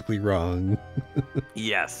not technically wrong.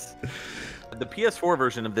 Yes. The PS4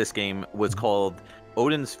 version of this game was called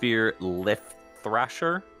Odin Sphere Left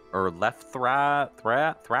Thrasher, or Left Thrasier?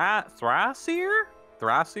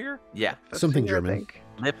 Yeah. Something German.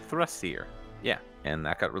 Left Thrasier. Yeah. And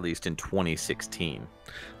that got released in 2016.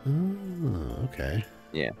 Oh, okay.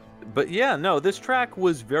 Yeah. But yeah, no, this track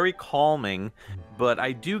was very calming, but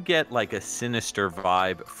I do get like a sinister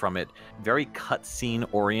vibe from it. Very cutscene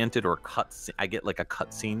oriented, or I get like a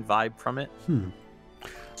cutscene vibe from it.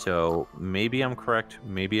 So maybe I'm correct,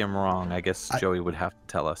 maybe I'm wrong. I guess Joey would have to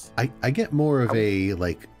tell us. I get more of a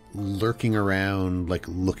like lurking around, like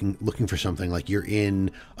looking for something. Like you're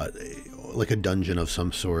in like a dungeon of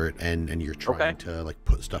some sort, and you're trying to like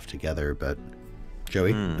put stuff together. But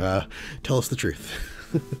Joey, tell us the truth.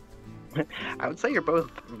 I would say you're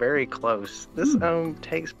both very close. This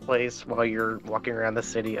takes place while you're walking around the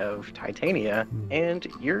city of Titania, and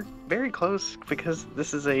you're very close because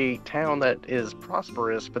this is a town that is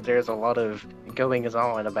prosperous, but there's a lot of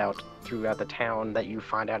goings-on about throughout the town that you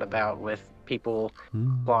find out about, with people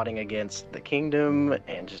plotting against the kingdom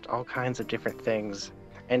and just all kinds of different things.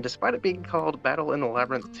 And despite it being called Battle in the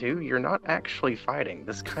Labyrinth 2, you're not actually fighting.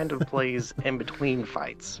 This kind of plays in between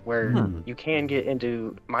fights, where you can get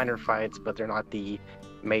into minor fights, but they're not the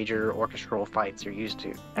major orchestral fights you're used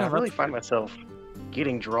to. And I really find myself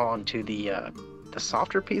getting drawn to the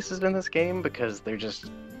softer pieces in this game, because they're just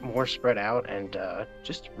more spread out and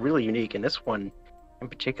just really unique. And this one in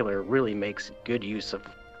particular really makes good use of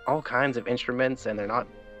all kinds of instruments, and they're not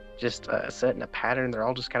just set in a pattern. They're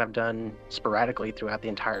all just kind of done sporadically throughout the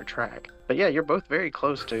entire track. But yeah, you're both very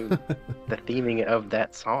close to the theming of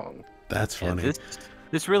that song. That's funny. Yeah,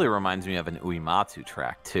 this really reminds me of an Uematsu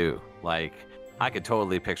track too. Like, I could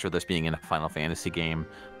totally picture this being in a Final Fantasy game,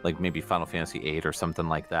 like maybe Final Fantasy VIII or something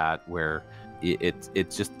like that, where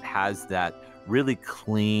it just has that really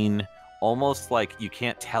clean, almost like you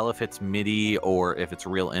can't tell if it's MIDI or if it's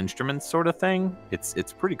real instruments sort of thing.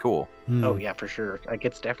 It's pretty cool. Oh yeah, for sure. Like,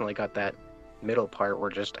 it's definitely got that middle part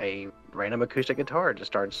where just a random acoustic guitar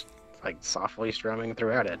just starts like softly strumming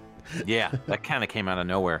throughout it. Yeah, that kind of came out of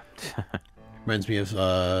nowhere. Reminds me of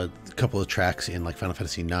a couple of tracks in like Final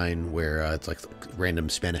Fantasy IX where it's like random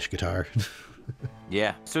Spanish guitar.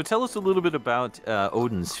 Yeah. So tell us a little bit about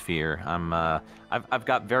Odin Sphere. I've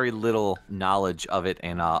got very little knowledge of it,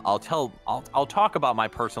 and I'll talk about my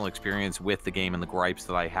personal experience with the game and the gripes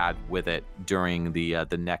that I had with it during the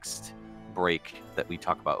next break that we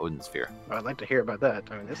talk about Odin Sphere. Well, I'd like to hear about that.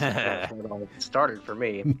 I mean, this is where it all started for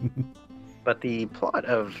me. But the plot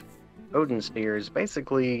of Odin Sphere is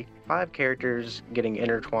basically 5 characters getting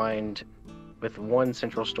intertwined with one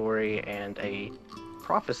central story and a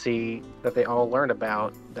prophecy that they all learn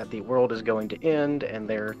about, that the world is going to end, and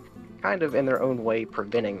they're kind of in their own way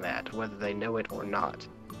preventing that, whether they know it or not.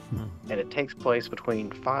 And it takes place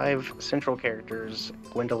between 5 central characters: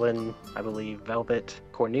 Gwendolyn, I believe, Velvet,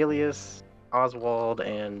 Cornelius, Oswald,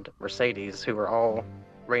 and Mercedes, who are all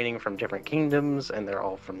reigning from different kingdoms, and they're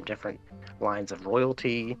all from different lines of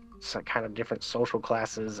royalty, so kind of different social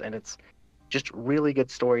classes, and it's just really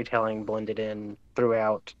good storytelling blended in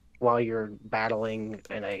throughout while you're battling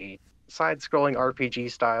in a side-scrolling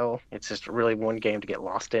RPG style. It's just really one game to get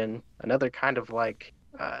lost in. Another kind of like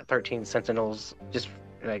 13 Sentinels, just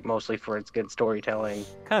like mostly for its good storytelling.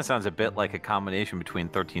 Kind of sounds a bit like a combination between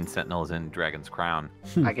 13 Sentinels and Dragon's Crown.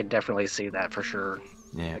 I could definitely see that for sure.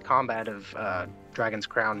 Yeah. The combat of Dragon's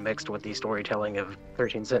Crown mixed with the storytelling of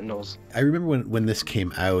 13 Sentinels. I remember when this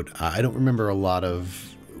came out, I don't remember a lot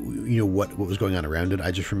of what was going on around it.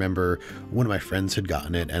 I just remember one of my friends had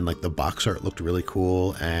gotten it, and like the box art looked really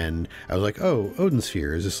cool, and I was like, oh, Odin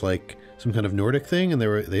Sphere, is this like some kind of Nordic thing? And they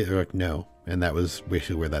were like, no, and that was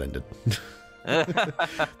basically where that ended.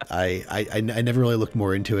 I never really looked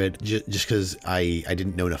more into it just because I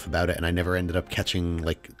didn't know enough about it, and I never ended up catching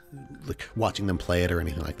like watching them play it or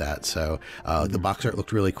anything like that. So the box art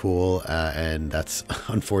looked really cool, and that's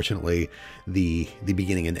unfortunately the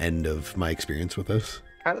beginning and end of my experience with this.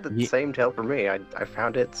 Kind of the same tale for me. I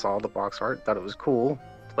found it, saw the box art, thought it was cool,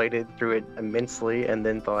 played it through it immensely, and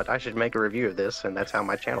then thought I should make a review of this, and that's how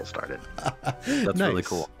my channel started. That's nice. Really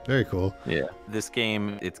cool. Very cool. Yeah. This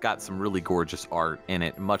game, it's got some really gorgeous art in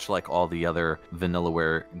it, much like all the other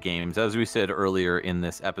Vanillaware games. As we said earlier in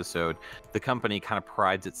this episode, the company kind of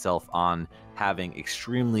prides itself on having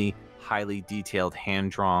extremely highly detailed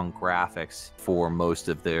hand-drawn graphics for most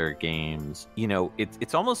of their games.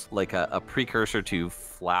 It's almost like a precursor to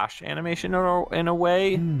Flash animation in a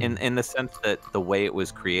way, in the sense that the way it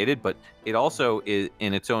was created, but it also is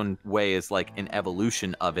in its own way is like an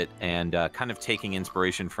evolution of it, and kind of taking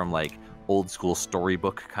inspiration from like old school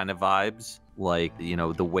storybook kind of vibes, like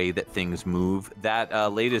the way that things move.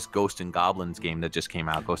 That latest Ghost and Goblins game that just came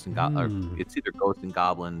out, it's either Ghost and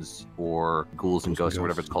Goblins or Ghouls and Ghosts or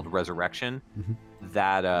whatever it's called, Resurrection.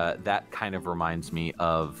 That kind of reminds me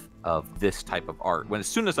of this type of art. As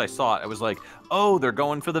soon as I saw it, I was like, oh, they're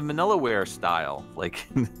going for the Vanillaware style, like.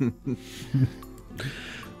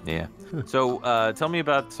 Yeah. So tell me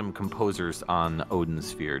about some composers on Odin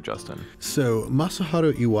Sphere, Justin. So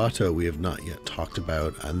Masahiro Iwata we have not yet talked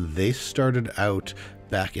about, and they started out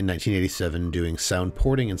back in 1987 doing sound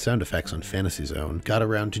porting and sound effects on Fantasy Zone. Got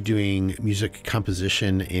around to doing music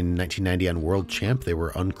composition in 1990 on World Champ. They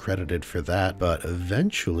were uncredited for that, but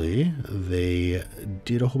eventually they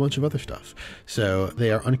did a whole bunch of other stuff. So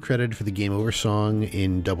they are uncredited for the Game Over song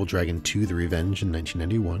in Double Dragon 2 The Revenge in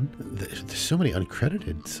 1991. There's so many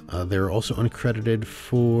uncredited. They're also uncredited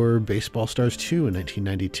for Baseball Stars 2 in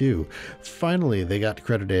 1992. Finally, they got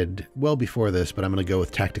credited well before this, but I'm going to go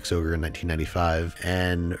with Tactics Ogre in 1995.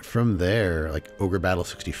 And from there, like Ogre Battle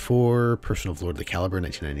 64, Person of Lord of the Caliber in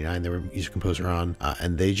 1999, they were music composer on,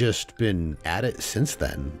 and they just been at it since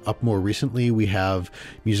then. Up more recently, we have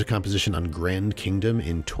music composition on Grand Kingdom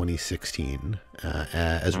in 2016.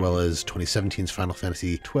 As well as 2017's Final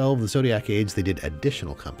Fantasy XII, The Zodiac Age, they did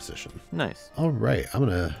additional composition. Nice. All right, I'm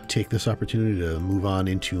going to take this opportunity to move on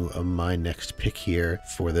into my next pick here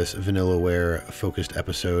for this Vanillaware-focused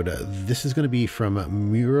episode. This is going to be from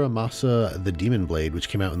Muramasa The Demon Blade, which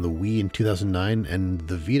came out in the Wii in 2009, and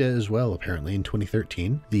the Vita as well, apparently, in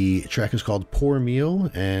 2013. The track is called Poor Meal,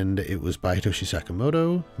 and it was by Hitoshi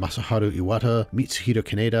Sakimoto, Masaharu Iwata, Mitsuhiro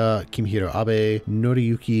Kaneda, Kimihiro Abe,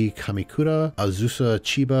 Noriyuki Kamikura, Azusa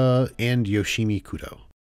Chiba, and Yoshimi Kudo.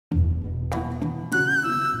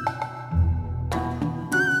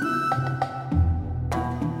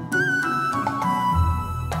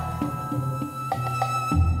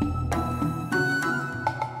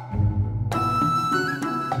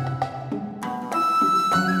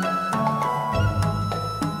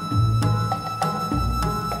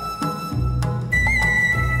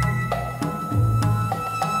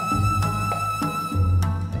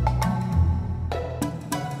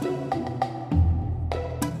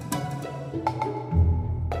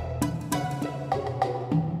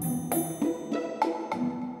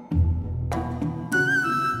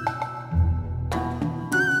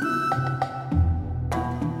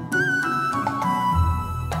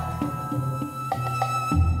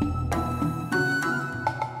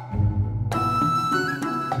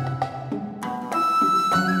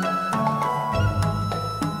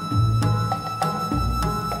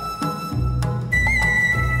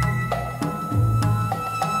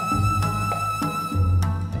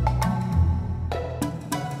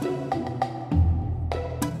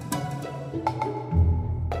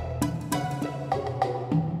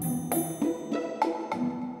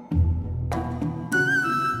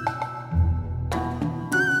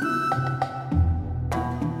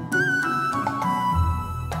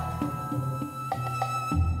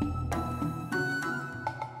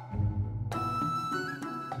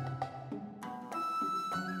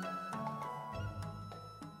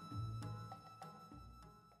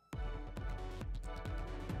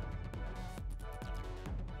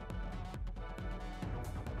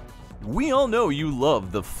 We all know you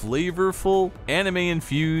love the flavorful,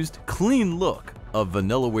 anime-infused, clean look of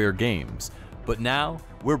Vanillaware games, but now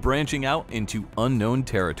we're branching out into unknown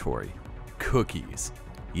territory: cookies.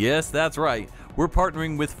 Yes, that's right, we're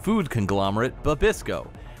partnering with food conglomerate Babisco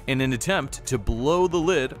in an attempt to blow the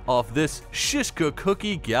lid off this Shishka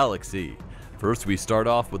cookie galaxy. First, we start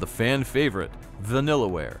off with a fan favorite,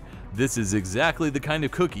 Vanillaware. This is exactly the kind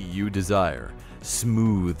of cookie you desire.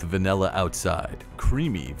 Smooth vanilla outside,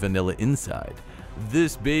 creamy vanilla inside.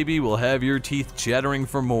 This baby will have your teeth chattering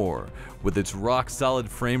for more, with its rock-solid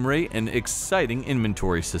frame rate and exciting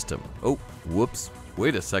inventory system. Oh, whoops,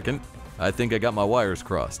 wait a second. I think I got my wires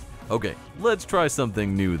crossed. Okay, let's try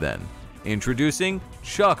something new then. Introducing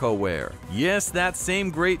Chocoware. Yes, that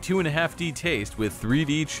same great 2.5D taste with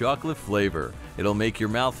 3D chocolate flavor. It'll make your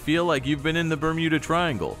mouth feel like you've been in the Bermuda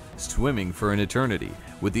Triangle, swimming for an eternity,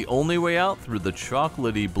 with the only way out through the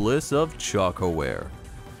chocolatey bliss of Chocoware.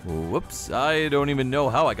 Whoops, I don't even know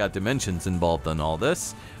how I got dimensions involved in all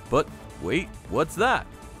this, but wait, what's that?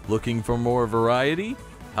 Looking for more variety?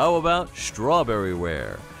 How about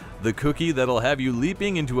Strawberryware? The cookie that'll have you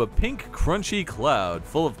leaping into a pink crunchy cloud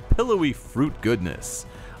full of pillowy fruit goodness.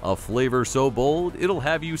 A flavor so bold, it'll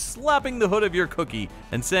have you slapping the hood of your cookie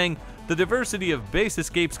and saying, the diversity of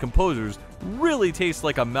Basiscape's composers really tastes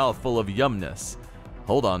like a mouthful of yumness.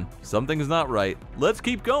 Hold on, something's not right. Let's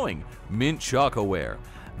keep going. Mint Chocoware.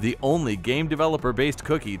 The only game developer-based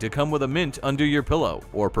cookie to come with a mint under your pillow,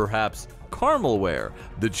 or perhaps Caramelware,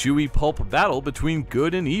 the chewy pulp battle between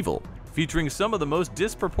good and evil, featuring some of the most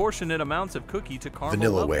disproportionate amounts of cookie to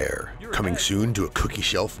caramel. Vanillaware, coming soon to a cookie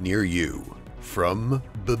shelf near you, from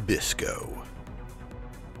Babisco.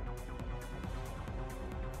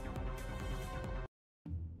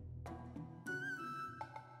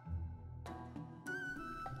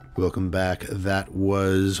 Welcome back. That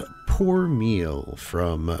was Poor Meal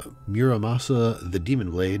from Muramasa The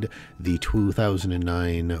Demon Blade, the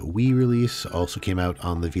 2009 Wii release. Also came out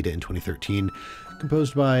on the Vita in 2013.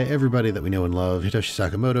 Composed by everybody that we know and love: Hitoshi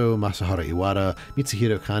Sakimoto, Masahara Iwata,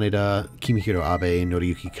 Mitsuhiro Kaneda, Kimihiro Abe,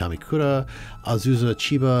 Noriyuki Kamikura, Azusa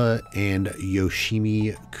Chiba, and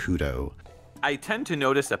Yoshimi Kudo. I tend to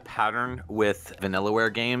notice a pattern with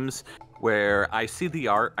Vanillaware games where I see the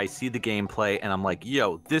art, I see the gameplay, and I'm like,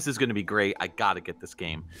 yo, this is going to be great. I got to get this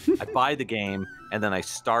game. I buy the game, and then I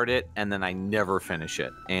start it, and then I never finish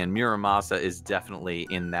it. And Muramasa is definitely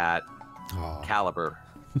in that caliber.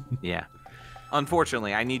 Yeah.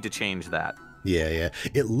 Unfortunately, I need to change that. Yeah.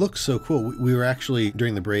 It looks so cool. We were actually,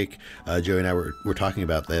 during the break, Joey and I were talking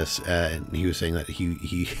about this, and he was saying that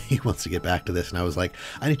he wants to get back to this, and I was like,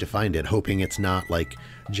 I need to find it, hoping it's not, like,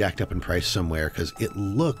 jacked up in price somewhere, because it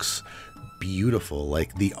looks beautiful.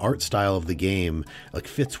 Like, the art style of the game, like,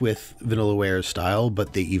 fits with Vanillaware's style,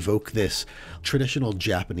 but they evoke this traditional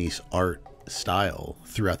Japanese art style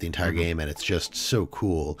throughout the entire game, and it's just so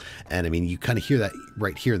cool. And I mean, you kind of hear that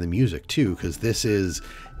right here in the music too, because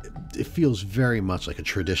it feels very much like a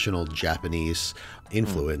traditional Japanese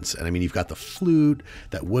influence. And I mean, you've got the flute,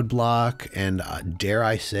 that woodblock, and dare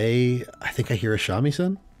I say, I think I hear a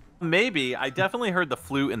shamisen. Maybe. I definitely heard the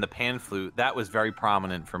flute and the pan flute. That was very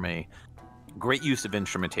prominent for me. Great use of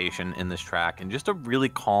instrumentation in this track, and just a really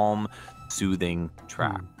calm, soothing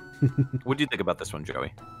track. What do you think about this one,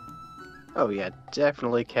 Joey? Oh yeah,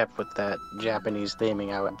 definitely kept with that Japanese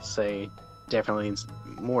theming, I would say. Definitely leans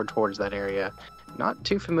more towards that area. Not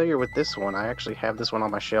too familiar with this one. I actually have this one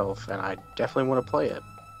on my shelf, and I definitely want to play it.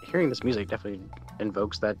 Hearing this music definitely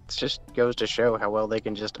invokes that. It just goes to show how well they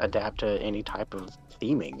can just adapt to any type of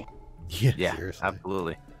theming. Yeah, seriously.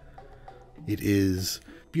 Absolutely. It is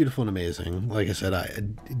beautiful and amazing. Like I said, I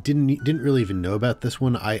didn't really even know about this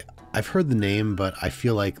one. I've heard the name, but I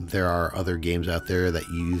feel like there are other games out there that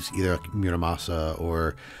use either Muramasa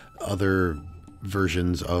or other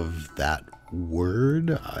versions of that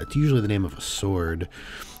word. It's usually the name of a sword.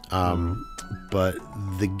 But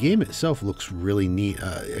the game itself looks really neat.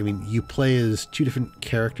 I mean, you play as two different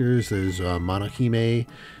characters. There's Monokime,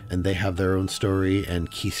 and they have their own story, and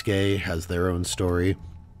Kisuke has their own story.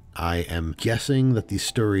 I am guessing that these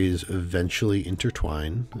stories eventually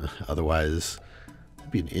intertwine. Otherwise,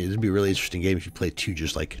 it'd be a really interesting game if you played two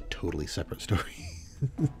just like totally separate stories.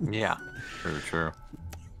 Yeah, true.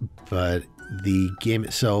 But the game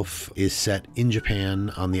itself is set in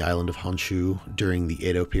Japan on the island of Honshu during the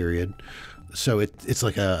Edo period. So it's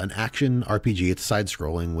like an action RPG. It's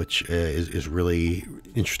side-scrolling, which is really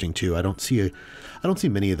interesting too. I don't see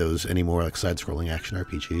many of those anymore, like side-scrolling action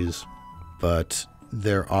RPGs. But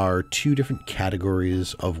there are two different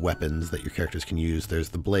categories of weapons that your characters can use. There's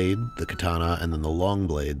the blade, the katana, and then the long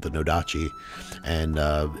blade, the nodachi. And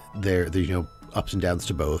they're ups and downs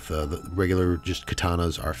to both. The regular just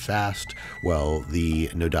katanas are fast, while the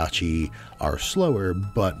nodachi are slower,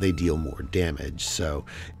 but they deal more damage. So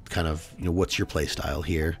kind of, what's your play style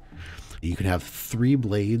here? You can have 3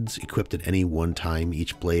 blades equipped at any one time.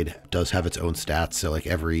 Each blade does have its own stats, so like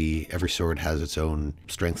every sword has its own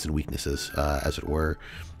strengths and weaknesses, as it were.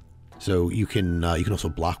 So you can also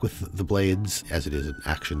block with the blades, as it is an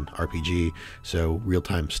action RPG, so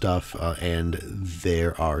real-time stuff, and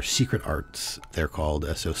there are secret arts, they're called,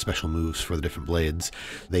 so special moves for the different blades.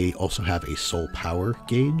 They also have a soul power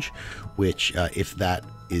gauge, which if that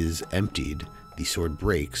is emptied, the sword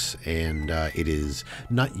breaks, and it is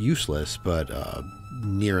not useless, but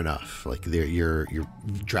near enough. Like you're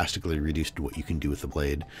drastically reduced to what you can do with the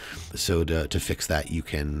blade. So to fix that, you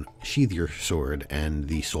can sheathe your sword, and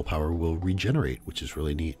the soul power will regenerate, which is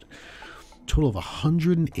really neat. Total of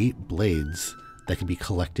 108 blades that can be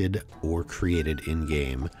collected or created in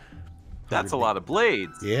game. That's a lot of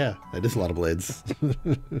blades. Yeah, that is a lot of blades.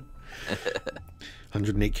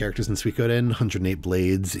 108 characters in Suikoden, 108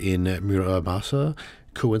 blades in Muramasa.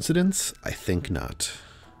 Coincidence? I think not.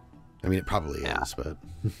 I mean, it probably is, but...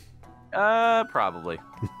 Probably.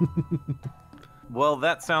 Well,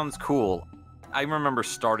 that sounds cool. I remember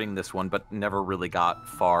starting this one, but never really got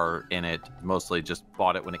far in it. Mostly just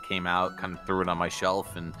bought it when it came out, kind of threw it on my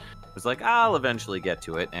shelf, and was like, I'll eventually get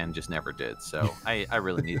to it, and just never did. So I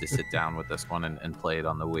really need to sit down with this one and play it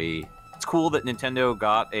on the Wii. It's cool that Nintendo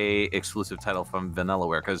got a exclusive title from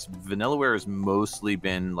Vanillaware, because Vanillaware has mostly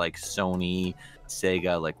been like Sony,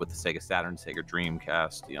 Sega, like with the Sega Saturn, Sega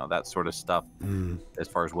Dreamcast, that sort of stuff, as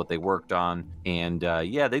far as what they worked on. And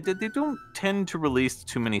yeah, they don't tend to release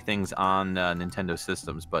too many things on Nintendo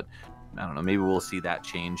systems, but I don't know, maybe we'll see that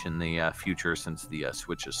change in the future, since the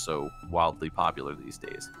Switch is so wildly popular these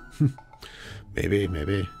days.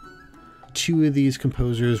 Maybe. Two of these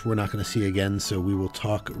composers we're not going to see again, so we will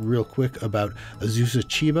talk real quick about Azusa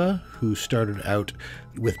Chiba, who started out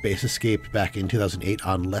with Basiscape back in 2008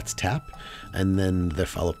 on Let's Tap, and then the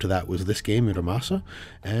follow-up to that was this game, Muramasa,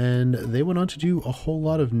 and they went on to do a whole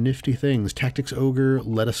lot of nifty things. Tactics Ogre,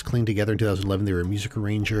 Let Us Cling Together in 2011, they were a music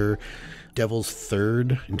arranger. Devil's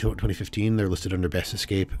Third in 2015, they're listed under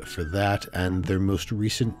Basiscape for that, and their most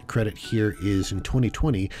recent credit here is in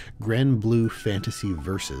 2020, Grand Blue Fantasy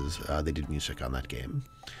Versus. They did music on that game.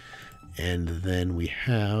 And then we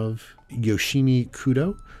have Yoshimi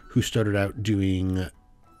Kudo, who started out doing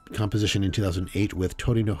composition in 2008 with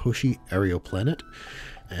Tori no Hoshi Aerial Planet,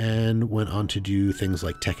 and went on to do things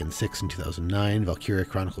like Tekken 6 in 2009, Valkyria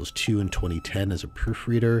Chronicles 2 in 2010 as a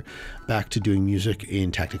proofreader, back to doing music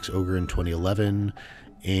in Tactics Ogre in 2011,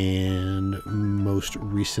 and most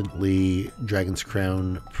recently Dragon's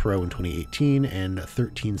Crown Pro in 2018 and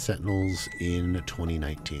 13 Sentinels in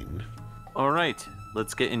 2019. All right,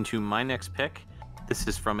 let's get into my next pick. This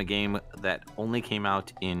is from a game that only came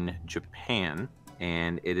out in Japan,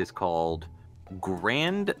 and it is called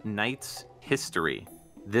Grand Knights History.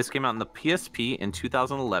 This came out on the PSP in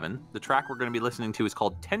 2011. The track we're going to be listening to is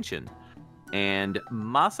called Tension, and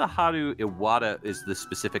Masaharu Iwata is the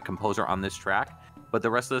specific composer on this track, but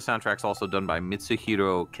the rest of the soundtrack's also done by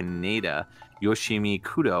Mitsuhiro Kaneda, Yoshimi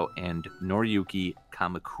Kudo, and Noriyuki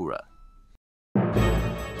Kamakura.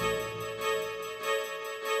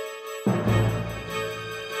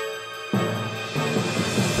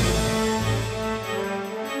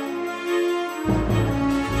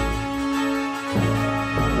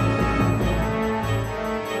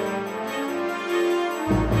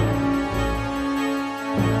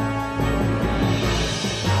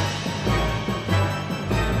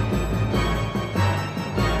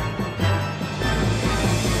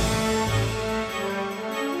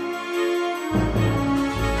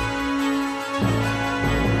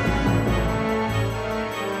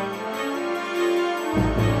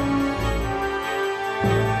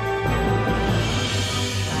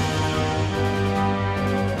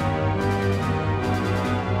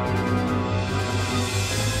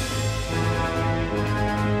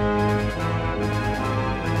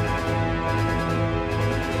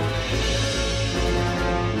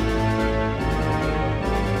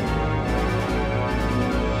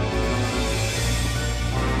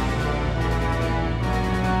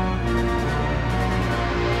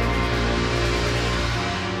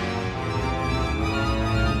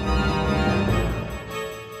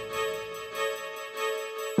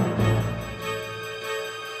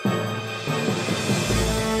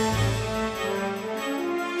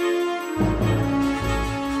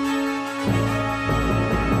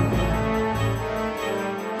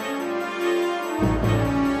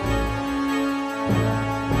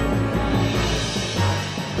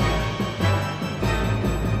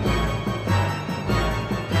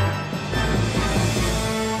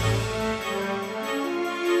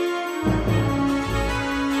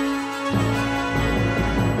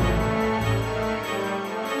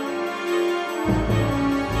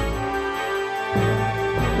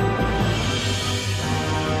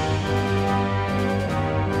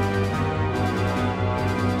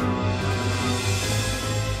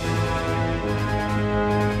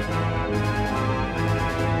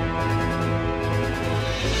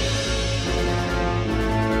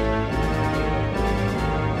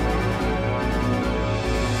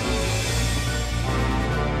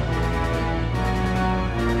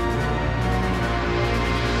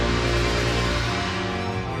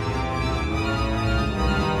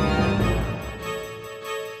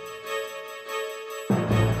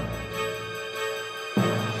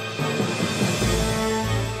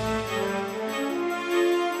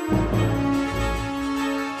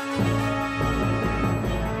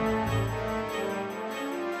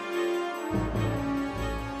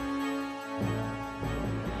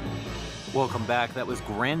 Welcome back. That was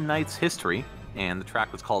Grand Knight's History, and the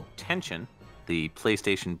track was called Tension, the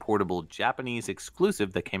PlayStation Portable Japanese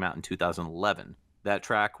exclusive that came out in 2011. That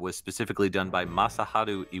track was specifically done by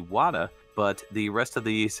Masaharu Iwata, but the rest of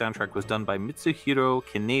the soundtrack was done by Mitsuhiro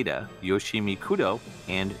Kaneda, Yoshimi Kudo,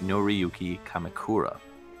 and Noriyuki Kamikura.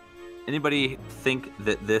 Anybody think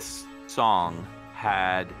that this song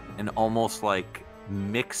had an almost like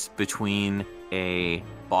mix between a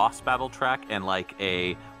boss battle track and like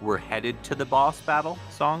a we're headed to the boss battle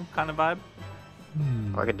song kind of vibe?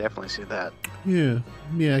 I could definitely see that. Yeah,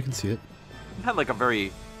 I can see it. It had like a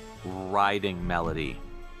very riding melody,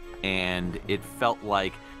 and it felt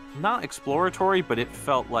like not exploratory, but it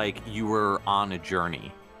felt like you were on a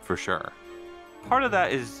journey for sure. Part of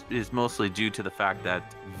that is mostly due to the fact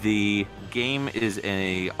that the game is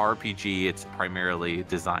a RPG. It's primarily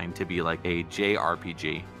designed to be like a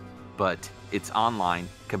JRPG, but it's online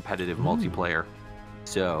competitive multiplayer.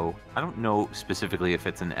 So I don't know specifically if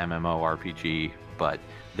it's an MMORPG, but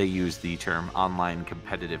they use the term online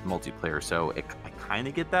competitive multiplayer. So I kind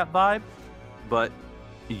of get that vibe, but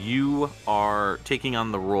you are taking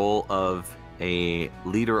on the role of a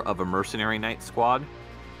leader of a mercenary knight squad,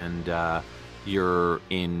 and you're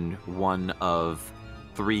in one of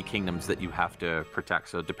 3 kingdoms that you have to protect.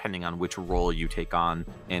 So depending on which role you take on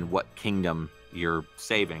and what kingdom you're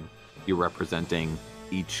saving, you're representing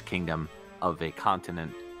each kingdom of a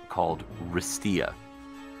continent called Ristia.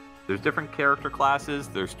 There's different character classes.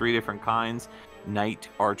 There's 3 different kinds: knight,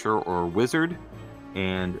 archer, or wizard.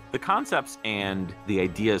 And the concepts and the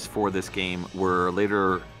ideas for this game were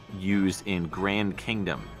later used in Grand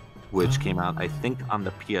Kingdom, which came out, I think, on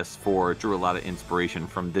the PS4. It drew a lot of inspiration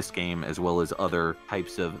from this game as well as other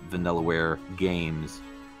types of Vanillaware games.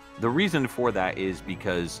 The reason for that is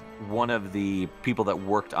because one of the people that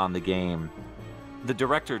worked on the game, the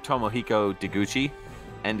director Tomohiko Deguchi,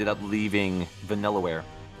 ended up leaving Vanillaware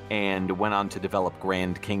and went on to develop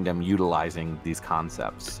Grand Kingdom utilizing these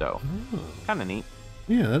concepts. So, kind of neat.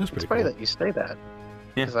 Yeah, that is pretty It's funny cool. that you say that.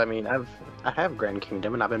 Yeah. Because, I mean, I have Grand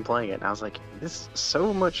Kingdom, and I've been playing it, and I was like, this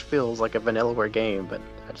so much feels like a Vanillaware game, but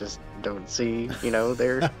I just don't see,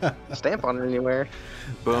 their stamp on it anywhere.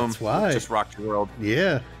 Boom. That's why. Just rocked your world.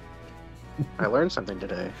 Yeah. I learned something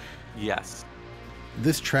today. Yes.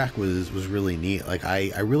 This track was really neat. Like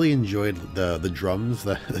I really enjoyed the drums.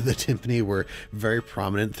 The timpani were very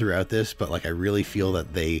prominent throughout this, but like I really feel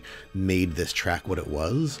that they made this track what it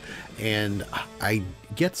was. And I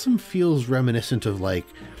get some feels reminiscent of like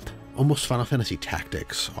almost Final Fantasy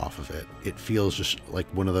Tactics off of it. It feels just like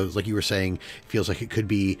one of those, like you were saying, it feels like it could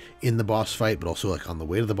be in the boss fight, but also like on the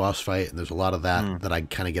way to the boss fight. And there's a lot of that that I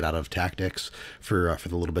kind of get out of Tactics for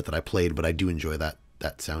the little bit that I played, but I do enjoy that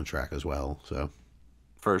soundtrack as well. So.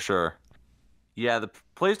 For sure. Yeah, the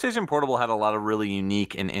PlayStation Portable had a lot of really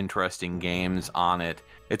unique and interesting games on it.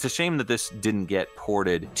 It's a shame that this didn't get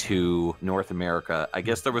ported to North America. I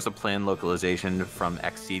guess there was a planned localization from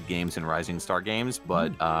Xseed Games and Rising Star Games,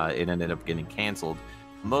 but it ended up getting canceled,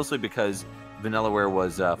 mostly because Vanillaware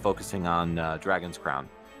was focusing on Dragon's Crown.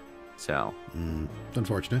 So, It's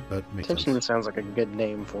unfortunate, but makes Tension sense. sounds like a good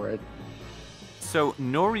name for it. So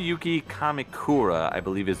Noriyuki Kamikura, I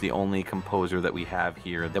believe, is the only composer that we have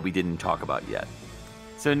here that we didn't talk about yet.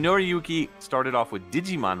 So Noriyuki started off with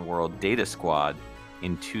Digimon World Data Squad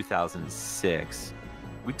in 2006.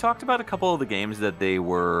 We talked about a couple of the games that they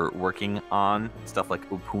were working on, stuff like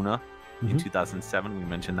Upuna in 2007. We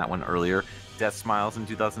mentioned that one earlier. Death Smiles in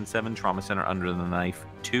 2007, Trauma Center Under the Knife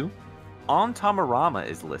 2. On Tamarama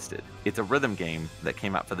is listed. It's a rhythm game that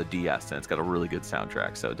came out for the DS, and it's got a really good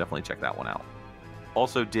soundtrack, so definitely check that one out.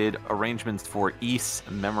 Also did arrangements for Ys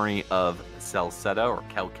Memory of Celceta or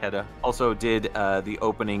Calcetta. Also did the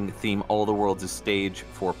opening theme All the Worlds is Stage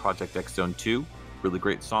for Project X Zone 2. Really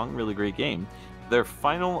great song, really great game. Their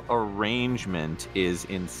final arrangement is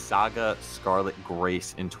in Saga Scarlet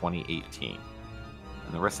Grace in 2018.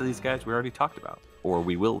 And the rest of these guys we already talked about, or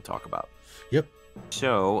we will talk about. Yep.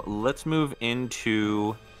 So let's move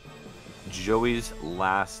into Joey's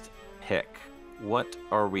last pick. What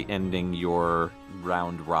are we ending your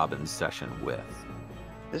round robin session with?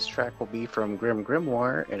 This track will be from Grim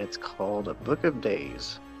Grimoire, and it's called A Book of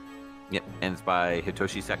Days. Yep, and it's by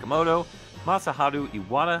Hitoshi Sakimoto, Masaharu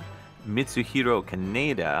Iwata, Mitsuhiro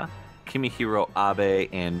Kaneda, Kimihiro Abe,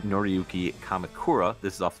 and Noriyuki Kamikura.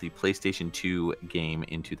 This is off the PlayStation 2 game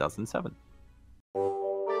in 2007.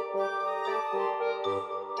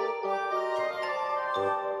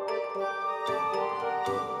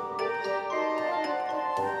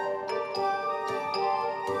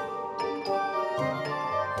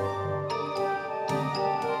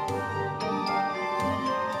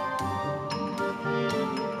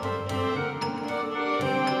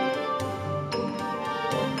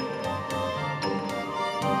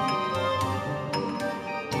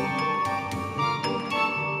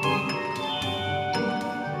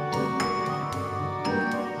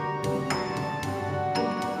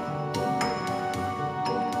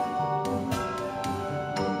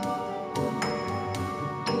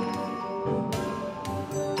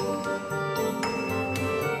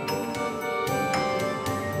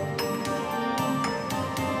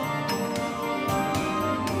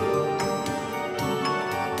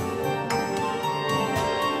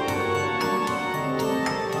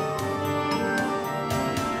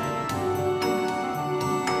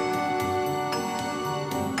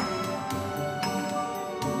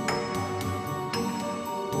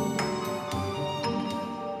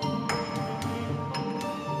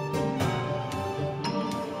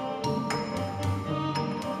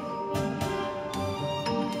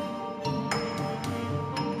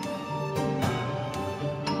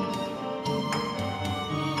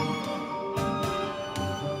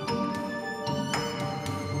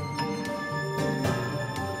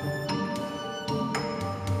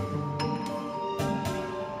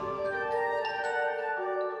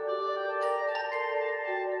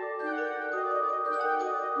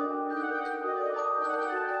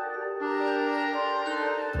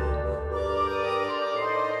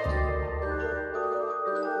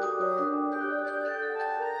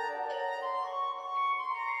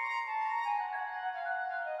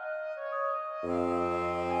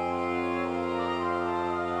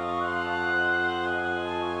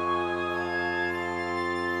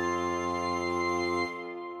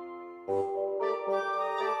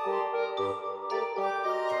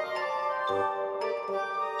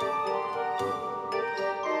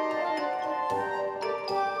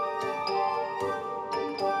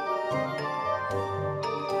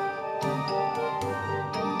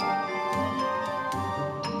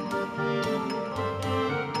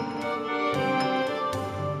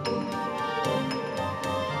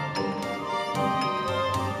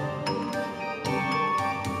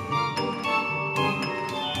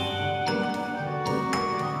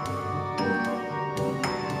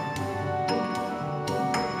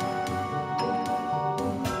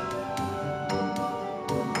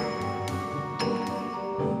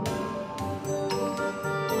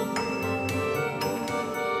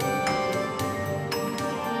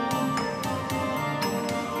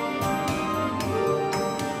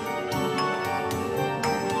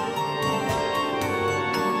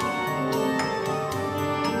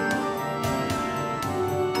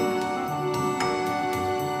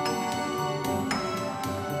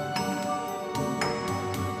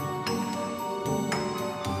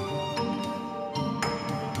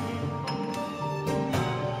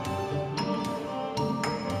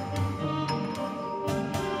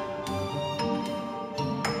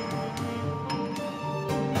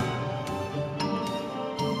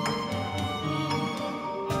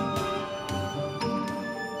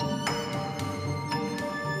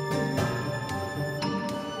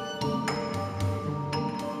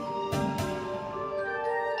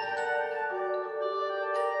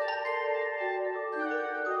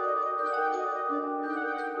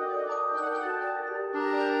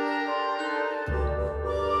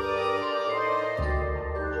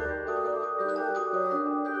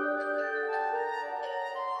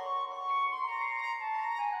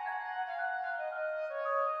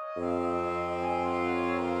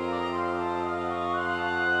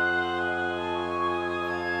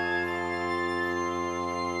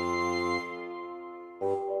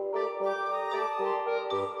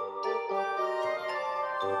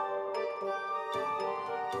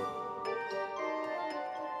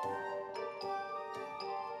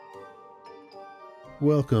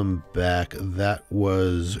 Welcome back. That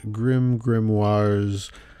was Grim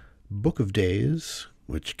Grimoire's Book of Days,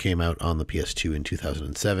 which came out on the PS2 in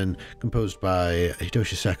 2007, composed by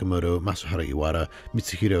Hitoshi Sakimoto, Masahiro Iwata,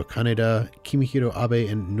 Mitsuhiro Kaneda, Kimihiro Abe,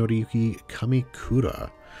 and Noriyuki Kamikura.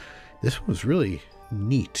 This one was really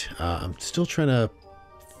neat. I'm still trying to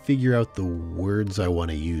figure out the words I want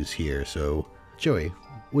to use here. So, Joey,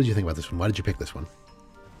 what did you think about this one? Why did you pick this one?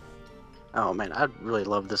 Oh man, I really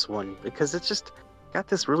love this one because it's just got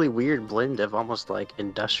this really weird blend of almost like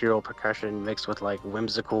industrial percussion mixed with like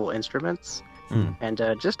whimsical instruments. And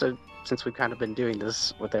since we've kind of been doing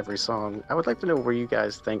this with every song, I would like to know where you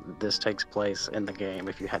guys think this takes place in the game,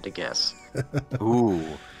 if you had to guess. Ooh,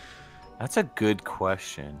 that's a good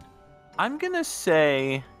question. I'm going to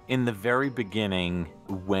say in the very beginning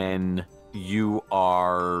when you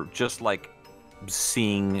are just like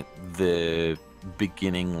seeing the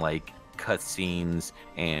beginning like cutscenes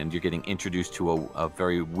and you're getting introduced to a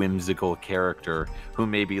very whimsical character who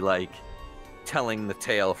may be like telling the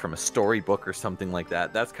tale from a storybook or something like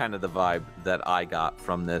that. That's kind of the vibe that I got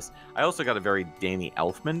from this. I also got a very Danny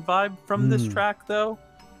Elfman vibe from this track though,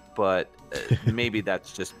 but maybe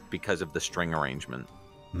that's just because of the string arrangement.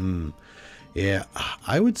 Yeah,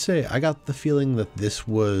 I would say I got the feeling that this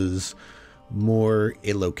was more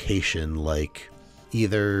a location, like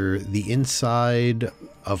either the inside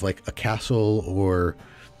of like a castle or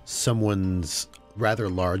someone's rather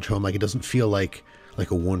large home. Like it doesn't feel like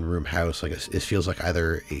a one-room house. Like it feels like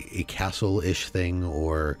either a castle-ish thing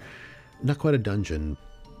or not quite a dungeon.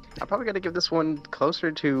 I'm probably going to give this one closer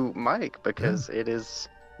to Mike because it is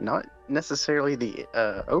not necessarily the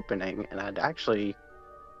opening, and I'd actually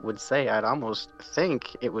would say I'd almost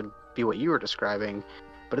think it would be what you were describing,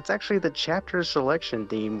 but it's actually the chapter selection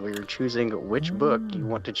theme where you're choosing which book you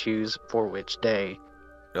want to choose for which day.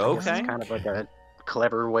 Okay. It's kind of like a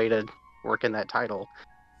clever way to work in that title.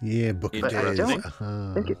 Yeah, Book of But I Days.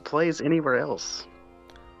 don't think it plays anywhere else.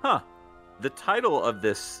 Huh. The title of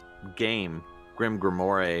this game, Grim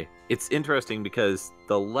Grimoire, it's interesting because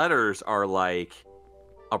the letters are like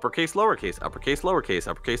uppercase, lowercase, uppercase, lowercase,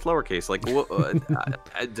 uppercase, lowercase.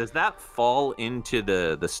 Like, does that fall into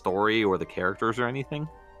the story or the characters or anything?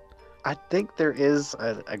 I think there is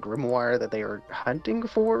a grimoire that they are hunting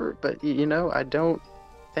for, but I don't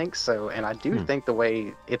think so. And I do think the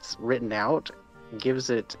way it's written out gives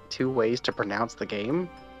it two ways to pronounce the game.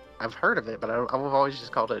 I've heard of it, but I've always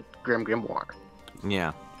just called it Grim Grimoire.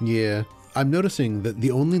 Yeah. Yeah. I'm noticing that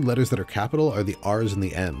the only letters that are capital are the R's and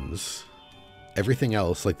the M's. Everything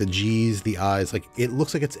else, like the G's, the I's, like it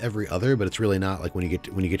looks like it's every other, but it's really not. Like when you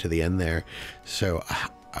get to the end there. So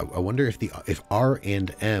I wonder if R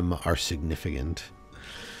and M are significant.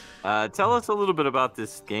 Tell us a little bit about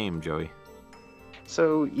this game, Joey.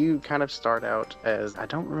 So you kind of start out as, I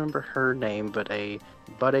don't remember her name, but a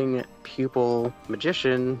budding pupil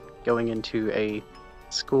magician going into a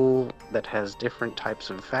school that has different types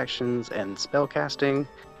of factions and spellcasting,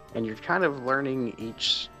 and you're kind of learning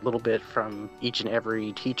each little bit from each and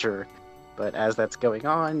every teacher. But as that's going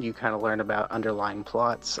on, you kind of learn about underlying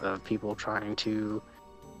plots of people trying to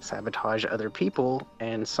sabotage other people,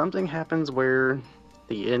 and something happens where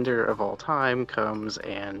the ender of all time comes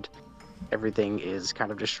and everything is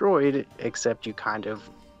kind of destroyed, except you kind of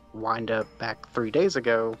wind up back 3 days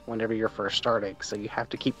ago whenever you're first starting. So you have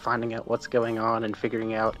to keep finding out what's going on and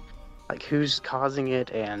figuring out like who's causing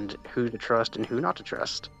it and who to trust and who not to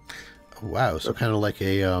trust. Wow, so kind of like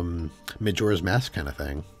a Majora's Mask kind of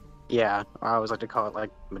thing. Yeah, I always like to call it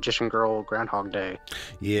like Magician Girl Groundhog Day.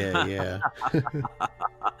 Yeah.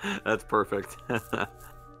 That's perfect.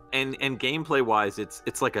 And gameplay wise,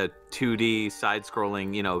 it's like a 2D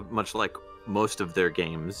side-scrolling, much like most of their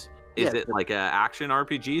games. Is it like a action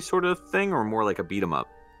RPG sort of thing, or more like a beat 'em up?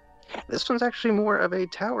 This one's actually more of a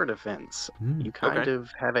tower defense. You kind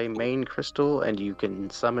of have a main crystal, and you can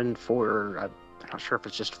summon I'm not sure if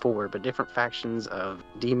it's just 4, but different factions of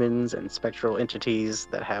demons and spectral entities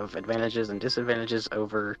that have advantages and disadvantages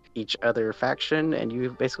over each other faction, and you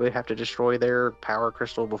basically have to destroy their power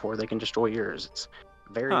crystal before they can destroy yours. It's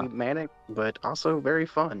very manic, but also very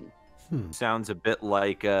fun. Sounds a bit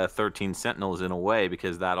like 13 Sentinels in a way,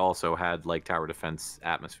 because that also had like tower defense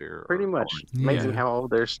atmosphere. Pretty much. Amazing how all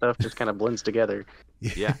their stuff just kind of blends together.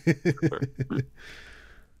 Yeah. Sure.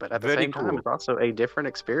 But at the same time, it's also a different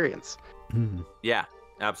experience. Yeah,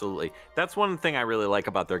 absolutely. That's one thing I really like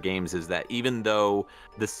about their games, is that even though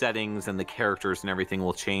the settings and the characters and everything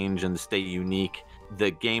will change and stay unique,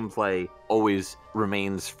 the gameplay always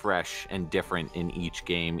remains fresh and different in each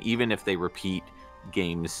game. Even if they repeat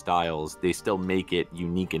game styles, they still make it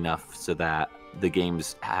unique enough so that the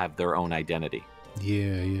games have their own identity.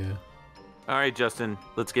 Yeah. All right, Justin,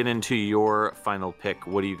 let's get into your final pick.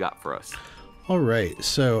 What do you got for us? All right,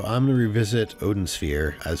 so I'm going to revisit Odin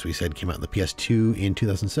Sphere. As we said, came out on the PS2 in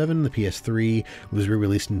 2007. The PS3 was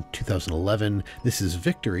re-released in 2011. This is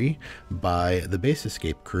Victory by the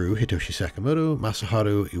Basiscape crew, Hitoshi Sakimoto,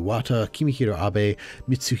 Masaharu Iwata, Kimihiro Abe,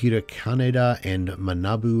 Mitsuhiro Kaneda, and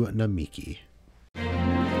Manabu Namiki.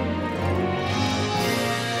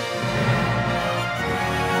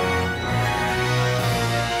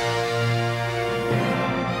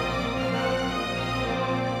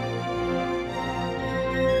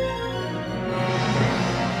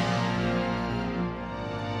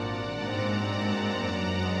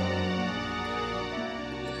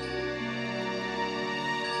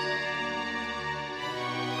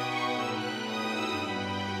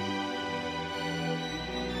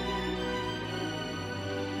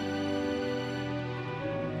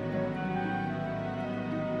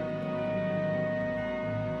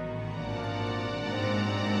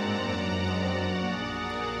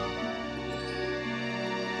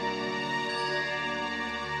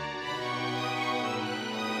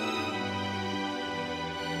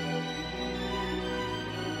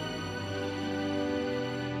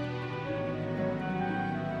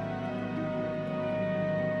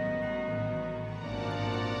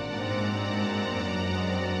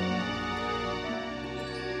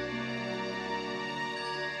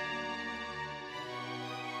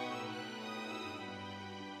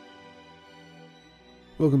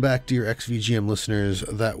 Welcome back, dear XVGM listeners.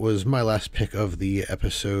 That was my last pick of the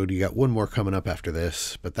episode. You got one more coming up after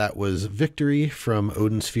this, but that was Victory from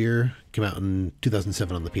Odin Sphere. Came out in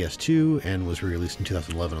 2007 on the PS2 and was re-released in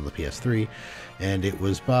 2011 on the PS3. And it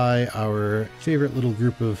was by our favorite little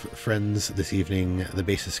group of friends this evening, the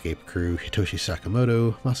Basiscape crew, Hitoshi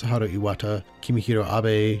Sakimoto, Masaharu Iwata, Kimihiro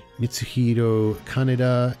Abe, Mitsuhiro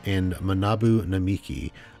Kaneda, and Manabu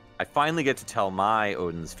Namiki. I finally get to tell my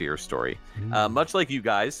Odin Sphere story. Much like you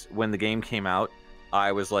guys, when the game came out,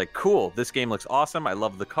 I was like, cool, this game looks awesome. I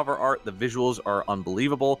love the cover art. The visuals are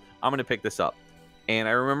unbelievable. I'm going to pick this up. And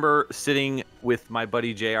I remember sitting with my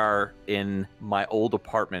buddy JR in my old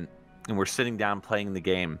apartment, and we're sitting down playing the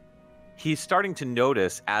game. He's starting to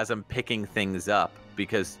notice as I'm picking things up,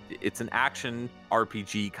 because it's an action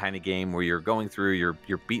RPG kind of game where you're going through,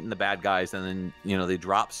 you're beating the bad guys, and then, you know, they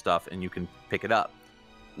drop stuff and you can pick it up.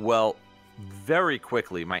 Well, very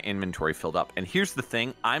quickly, my inventory filled up. And here's the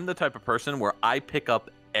thing. I'm the type of person where I pick up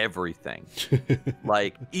everything.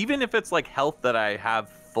 Like, even if it's like health that I have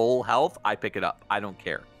full health, I pick it up. I don't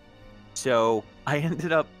care. So I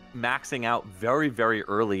ended up maxing out very, very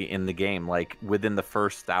early in the game. Like, within the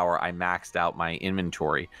first hour, I maxed out my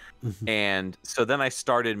inventory. And so then I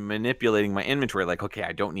started manipulating my inventory. Like, okay,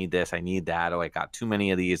 I don't need this. I need that. Oh, I got too many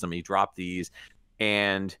of these. Let me drop these.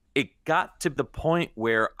 And it got to the point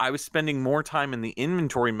where I was spending more time in the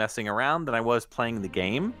inventory messing around than I was playing the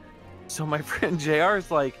game. So my friend JR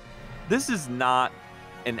is like, this is not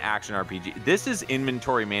an action RPG. This is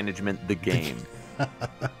inventory management, the game.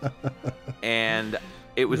 And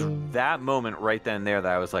it was that moment right then and there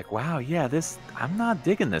that I was like, wow, yeah, I'm not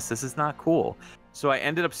digging this. This is not cool. So I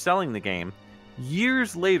ended up selling the game.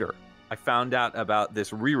 Years later, I found out about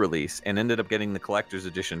this re-release and ended up getting the collector's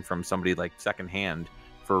edition from somebody like secondhand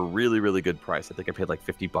for a really, really good price. I think I paid like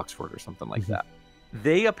 $50 for it or something like that.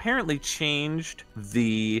 They apparently changed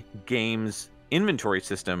the game's inventory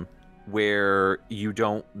system where you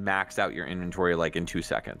don't max out your inventory like in 2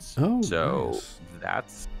 seconds. So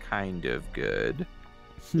that's kind of good.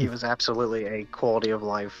 It was absolutely a quality of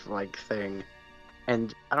life like thing.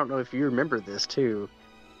 And I don't know if you remember this too.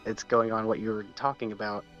 It's going on what you were talking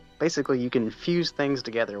about. Basically, you can fuse things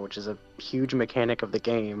together, which is a huge mechanic of the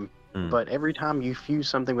game. But every time you fuse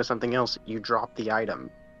something with something else, you drop the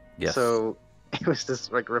item. Yes. So it was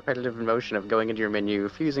this like repetitive motion of going into your menu,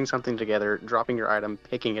 fusing something together, dropping your item,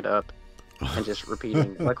 picking it up, and just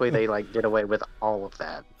repeating. Luckily, they like did away with all of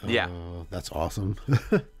that. Yeah. That's awesome.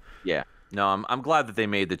 Yeah. No, I'm glad that they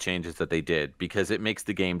made the changes that they did, because it makes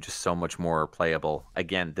the game just so much more playable.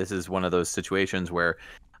 Again, this is one of those situations where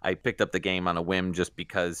I picked up the game on a whim just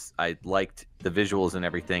because I liked the visuals and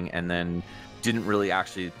everything, and then didn't really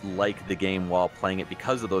actually like the game while playing it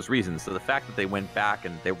because of those reasons. So the fact that they went back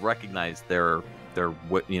and they recognized that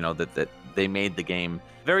they made the game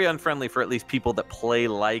very unfriendly for at least people that play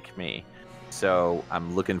like me. So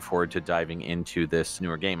I'm looking forward to diving into this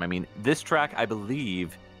newer game. I mean, this track, I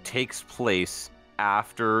believe, takes place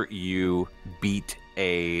after you beat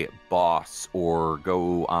a boss or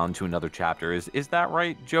go on to another chapter. Is that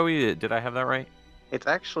right, Joey? Did I have that right?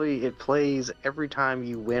 It plays every time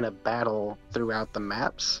you win a battle throughout the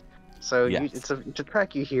maps. So Yes. it's a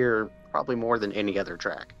track you hear probably more than any other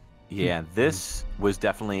track. Yeah, this was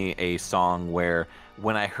definitely a song where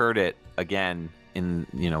when I heard it again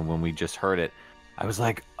when we just heard it, I was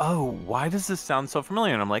like, oh, why does this sound so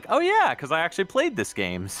familiar? And I'm like, oh yeah, because I actually played this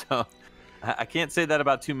game. So I can't say that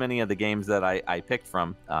about too many of the games that I picked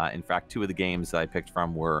from. In fact, 2 of the games that I picked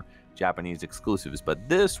from were Japanese exclusives, but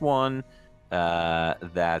this one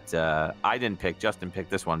that I didn't pick, Justin picked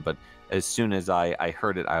this one, but as soon as I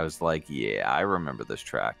heard it, I was like, yeah, I remember this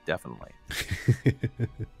track, definitely.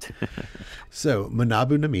 So,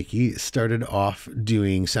 Manabu Namiki started off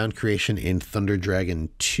doing sound creation in Thunder Dragon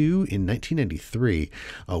 2 in 1993,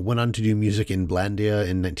 went on to do music in Blandia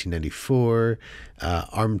in 1994,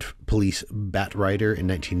 Armed Police Bat Rider in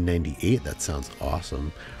 1998. That sounds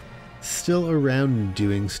awesome. Still around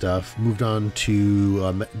doing stuff, moved on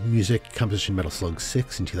to music composition Metal Slug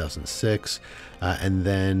 6 in 2006, and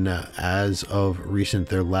then as of recent,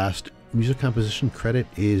 their last music composition credit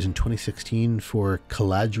is in 2016 for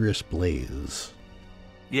Caladrius Blaze.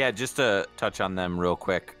 Yeah, just to touch on them real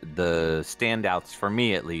quick, the standouts for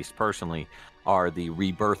me, at least personally, are the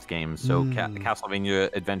Rebirth games. So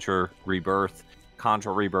Castlevania Adventure Rebirth,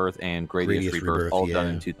 Contra Rebirth, and Gradius Rebirth, all done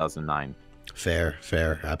in 2009.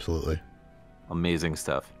 Fair, absolutely. Amazing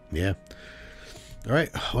stuff. Yeah. All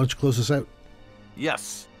right, why don't you close this out?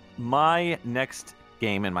 Yes. My next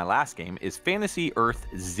game and my last game is Fantasy Earth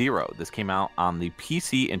Zero. This came out on the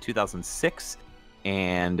PC in 2006,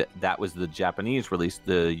 and that was the Japanese release.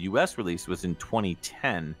 The US release was in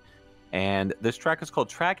 2010. And this track is called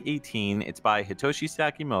Track 18. It's by Hitoshi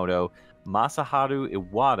Sakimoto, Masaharu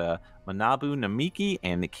Iwata, Manabu Namiki,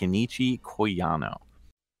 and Kenichi Koyano.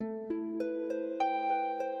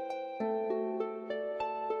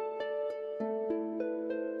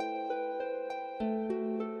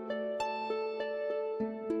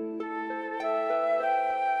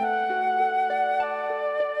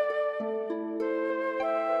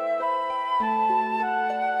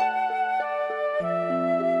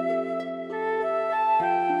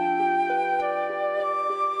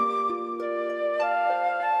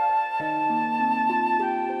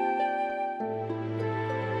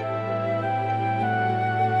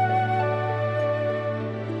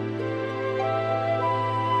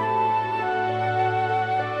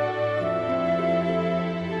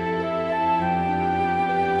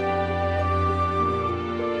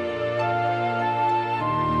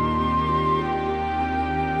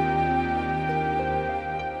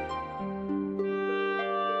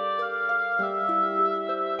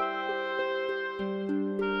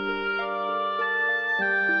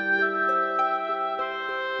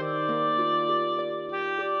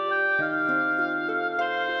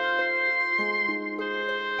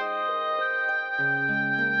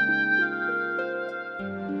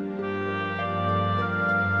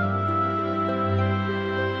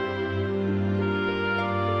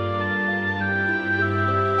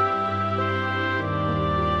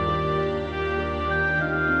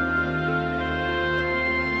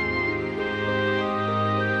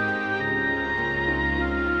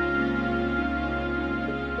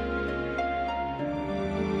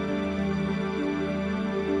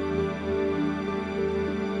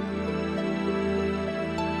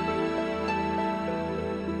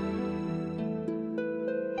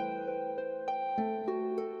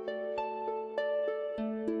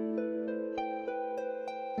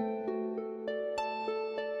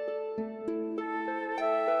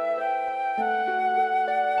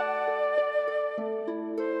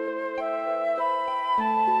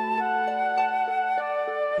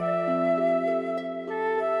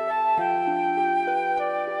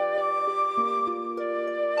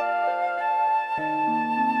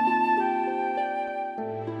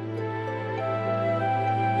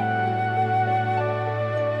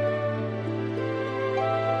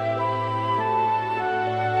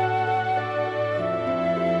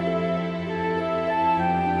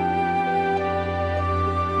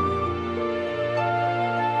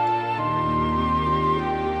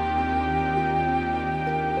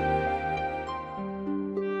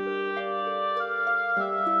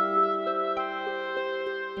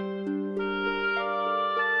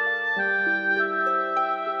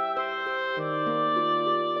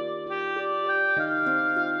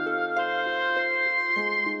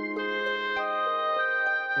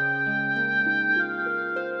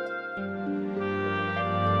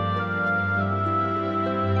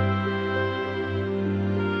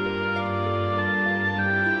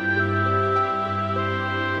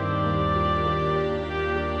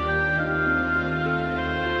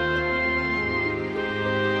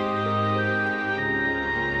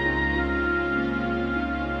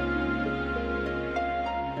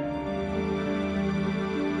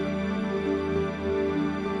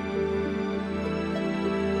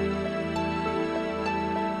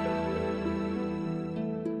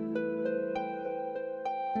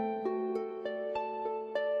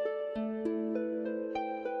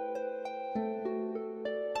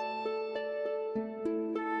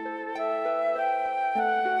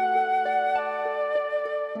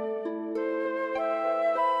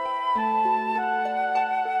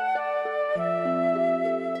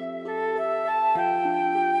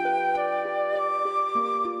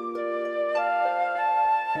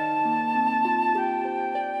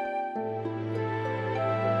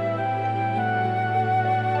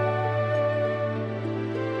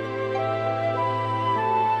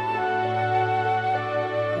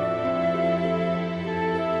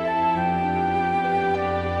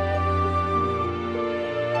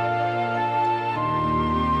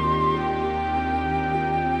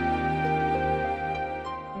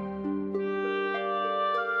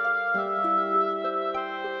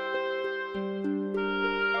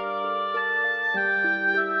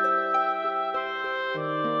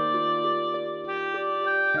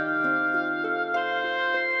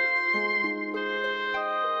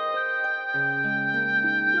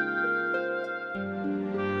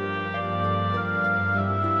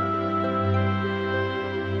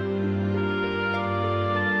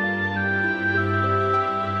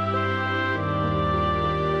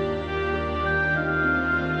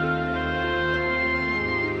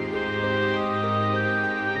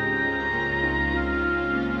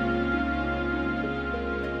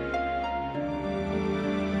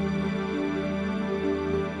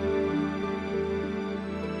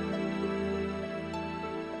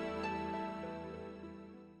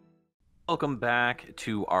 Welcome back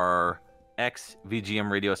to our XVGM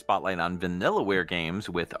Radio Spotlight on Vanillaware games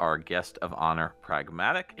with our guest of honor,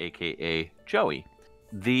 Pragmatik, aka Joey.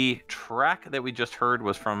 The track that we just heard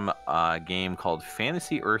was from a game called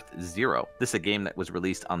Fantasy Earth Zero. This is a game that was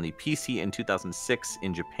released on the PC in 2006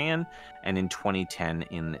 in Japan and in 2010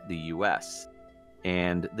 in the US.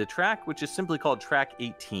 And the track, which is simply called Track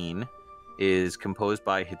 18, is composed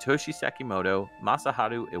by Hitoshi Sakimoto,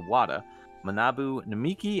 Masaharu Iwata, Manabu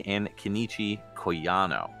Namiki, and Kenichi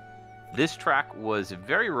Koyano. This track was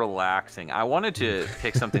very relaxing. I wanted to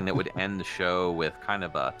pick something that would end the show with kind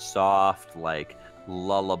of a soft, like,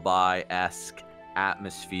 lullaby-esque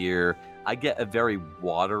atmosphere. I get a very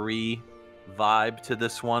watery vibe to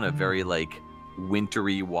this one, a very, like,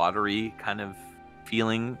 wintry, watery kind of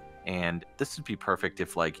feeling. And this would be perfect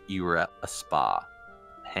if, like, you were at a spa.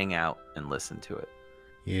 Hang out and listen to it.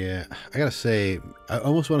 Yeah, I gotta say, I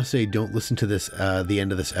almost want to say don't listen to this, the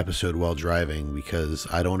end of this episode while driving, because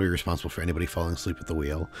I don't want to be responsible for anybody falling asleep at the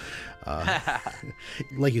wheel.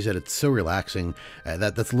 Like you said, it's so relaxing.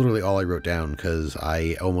 That's literally all I wrote down, because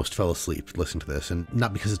I almost fell asleep listening to this. And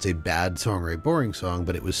not because it's a bad song or a boring song,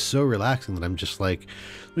 but it was so relaxing that I'm just like,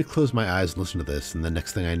 let me close my eyes and listen to this. And the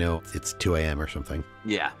next thing I know, it's 2 a.m. or something.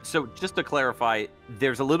 Yeah, so just to clarify,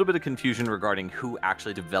 there's a little bit of confusion regarding who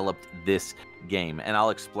actually developed this game, and I'll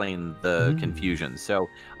explain the confusion. So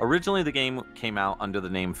originally the game came out under the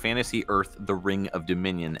name Fantasy Earth The Ring of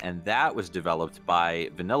Dominion, and that was developed by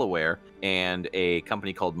Vanillaware and a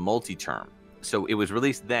company called Multiterm. So it was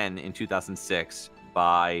released then in 2006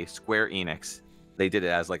 by Square Enix. They did it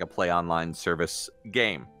as like a play online service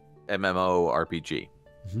game, MMORPG.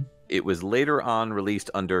 It was later on released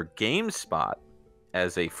under GameSpot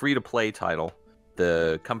as a free-to-play title.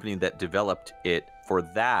 The company that developed it for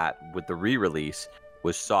that with the re-release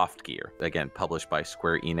was Softgear, again published by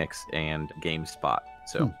Square Enix and GameSpot.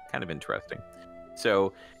 So kind of interesting.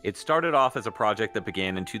 So it started off as a project that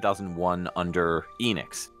began in 2001 under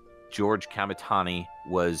Enix. George Kamitani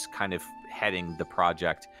was kind of heading the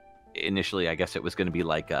project. Initially, I guess it was going to be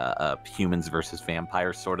like a humans versus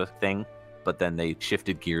vampires sort of thing, but then they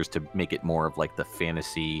shifted gears to make it more of like the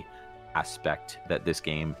fantasy aspect that this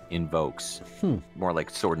game invokes. More like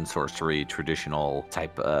sword and sorcery, traditional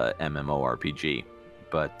type MMORPG.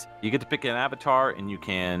 But you get to pick an avatar, and you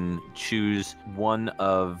can choose one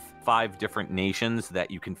of 5 different nations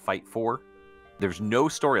that you can fight for. There's no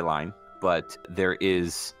storyline, but there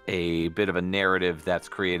is a bit of a narrative that's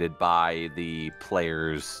created by the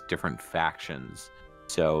players' different factions.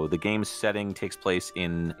 So the game's setting takes place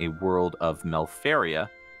in a world of Melfaria,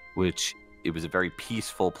 which it was a very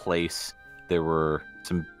peaceful place. There were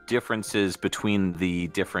some differences between the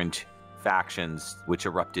different factions, which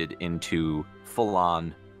erupted into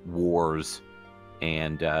full-on wars,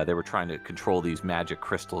 and they were trying to control these magic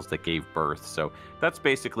crystals that gave birth. So that's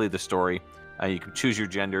basically the story. You can choose your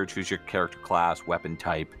gender, choose your character class, weapon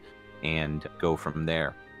type, and go from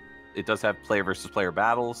there. It does have player versus player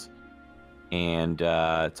battles, and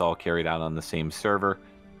it's all carried out on the same server.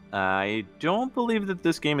 I don't believe that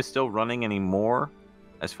this game is still running anymore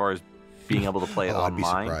as far as being able to play it online. I'd be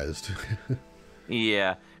surprised.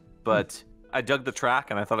 Yeah, but I dug the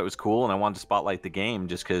track and I thought it was cool, and I wanted to spotlight the game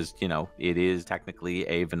just because, you know, it is technically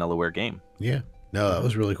a Vanillaware game. Yeah, no, that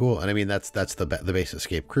was really cool. And I mean, that's the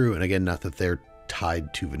Basiscape crew. And again, not that they're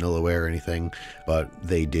tied to Vanillaware or anything, but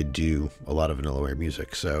they did do a lot of Vanillaware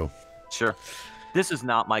music. So sure, this is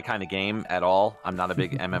not my kind of game at all. I'm not a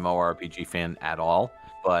big MMORPG fan at all.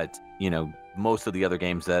 But, you know, most of the other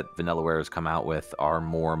games that Vanillaware has come out with are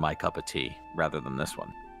more my cup of tea rather than this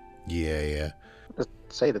one. Yeah. To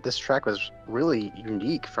say that this track was really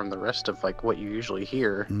unique from the rest of like what you usually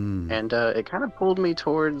hear, and it kind of pulled me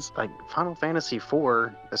towards like Final Fantasy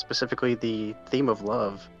IV, specifically the theme of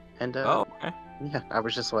love. And okay. Yeah, I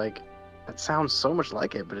was just like, that sounds so much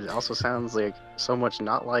like it, but it also sounds like so much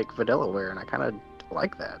not like Vanillaware, and I kind of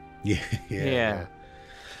like that. Yeah.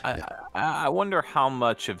 I wonder how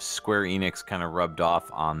much of Square Enix kind of rubbed off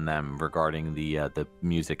on them regarding the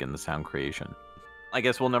music and the sound creation. I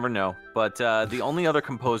guess we'll never know. But the only other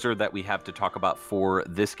composer that we have to talk about for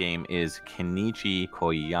this game is Kenichi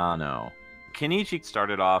Koyano. Kenichi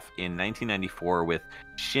started off in 1994 with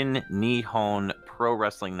Shin Nihon Pro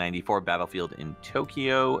Wrestling 94 Battlefield in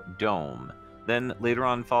Tokyo Dome. Then later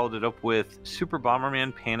on followed it up with Super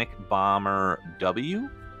Bomberman Panic Bomber W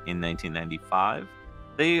in 1995.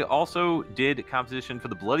 They also did composition for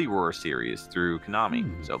the Bloody Roar series through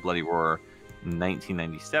Konami. So Bloody Roar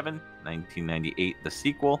 1997, 1998, the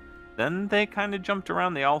sequel. Then they kind of jumped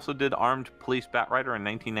around. They also did Armed Police Batrider in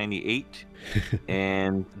 1998.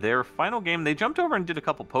 And their final game, they jumped over and did a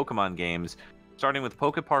couple Pokemon games. starting with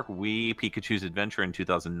Pokepark Wii Pikachu's Adventure in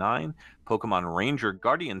 2009, Pokemon Ranger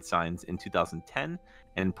Guardian Signs in 2010,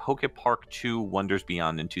 and Pokepark 2 Wonders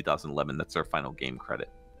Beyond in 2011. That's our final game credit.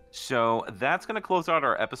 So that's going to close out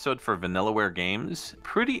our episode for Vanillaware Games.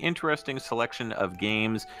 Pretty interesting selection of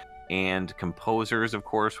games and composers, of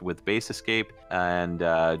course, with Basiscape. And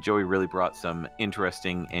Joey really brought some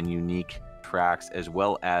interesting and unique tracks, as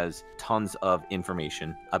well as tons of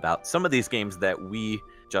information about some of these games that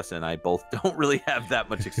Justin and I both don't really have that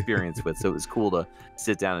much experience with. So it was cool to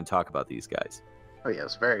sit down and talk about these guys. Oh, yeah,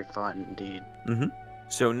 it's very fun indeed. Mm-hmm.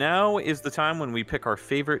 So now is the time when we pick our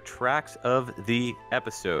favorite tracks of the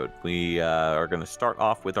episode. We are going to start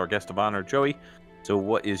off with our guest of honor, Joey. So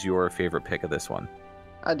what is your favorite pick of this one?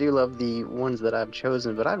 I do love the ones that I've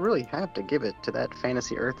chosen, but I'd really have to give it to that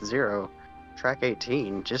Fantasy Earth Zero, track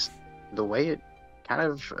 18. Just the way it kind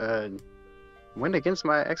of went against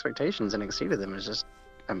my expectations and exceeded them is just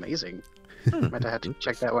amazing. Might have to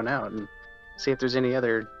check that one out and see if there's any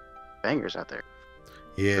other bangers out there.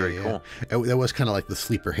 Yeah, Very cool. That was kind of like the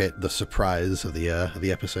sleeper hit, the surprise of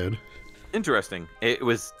the episode. Interesting. It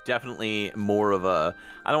was definitely more of a,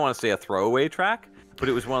 I don't want to say a throwaway track, but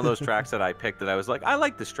it was one of those tracks that I picked that I was like, I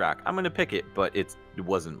like this track, I'm going to pick it, but it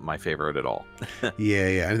wasn't my favorite at all.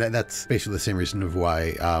 Yeah. I mean, that's basically the same reason of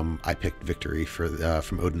why I picked Victory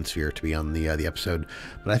from Odin Sphere to be on the episode.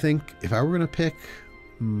 But I think if I were going to pick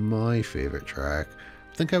my favorite track,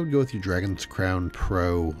 I think I would go with your Dragon's Crown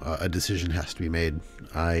Pro. A decision has to be made.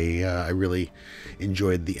 I really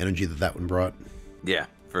enjoyed the energy that one brought. Yeah,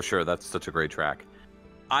 for sure. That's such a great track.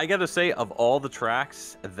 I gotta say, of all the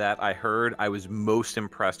tracks that I heard, I was most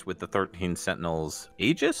impressed with the 13 Sentinels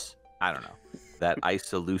Aegis? I don't know. That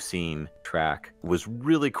Isoleucine track was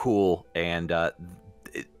really cool, and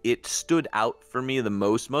it stood out for me the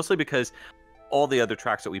most, mostly because all the other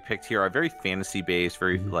tracks that we picked here are very fantasy-based,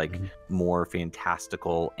 very more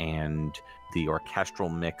fantastical, and the orchestral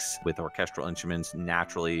mix with orchestral instruments,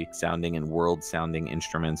 naturally sounding and world-sounding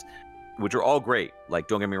instruments, which are all great. Like,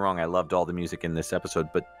 don't get me wrong, I loved all the music in this episode,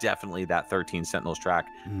 but definitely that 13 Sentinels track,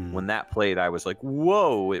 when that played, I was like,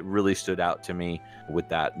 whoa, it really stood out to me with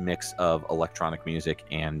that mix of electronic music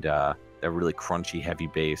and that really crunchy, heavy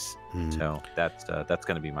bass. So that's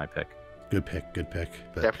going to be my pick. Good pick.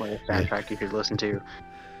 But, definitely a soundtrack you could listen to.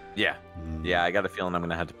 Yeah, I got a feeling I'm going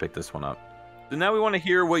to have to pick this one up. So now we want to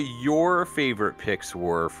hear what your favorite picks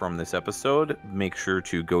were from this episode. Make sure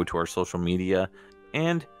to go to our social media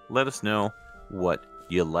and let us know what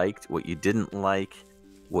you liked, what you didn't like,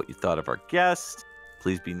 what you thought of our guest.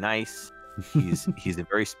 Please be nice. He's a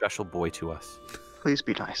very special boy to us. Please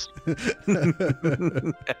be nice.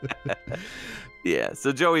 Yeah,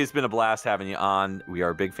 so Joey, it's been a blast having you on. We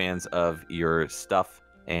are big fans of your stuff,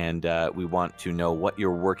 and we want to know what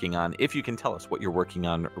you're working on. If you can tell us what you're working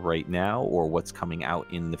on right now or what's coming out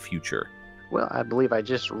in the future. Well, I believe I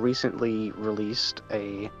just recently released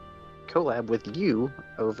a collab with you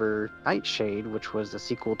over Nightshade, which was the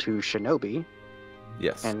sequel to Shinobi.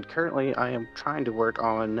 Yes. And currently I am trying to work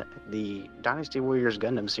on the Dynasty Warriors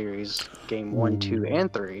Gundam series, game 1, 2,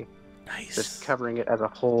 and 3. Nice. Just covering it as a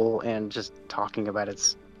whole and just talking about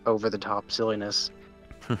its over-the-top silliness.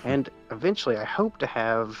 And eventually I hope to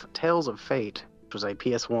have Tales of Fate, which was a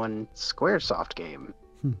PS1 Squaresoft game,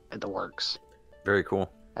 in the works. Very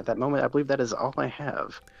cool. At that moment, I believe that is all I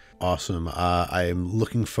have. Awesome. I'm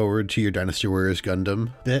looking forward to your Dynasty Warriors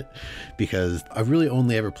Gundam bit, because I've really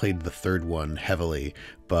only ever played the third one heavily,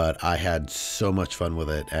 but I had so much fun with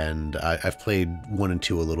it, and I've played 1 and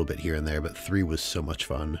 2 a little bit here and there, but 3 was so much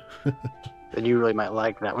fun. Then you really might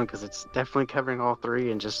like that one, because it's definitely covering all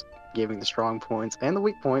 3 and just giving the strong points and the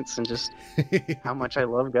weak points, and just how much I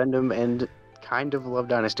love Gundam and kind of love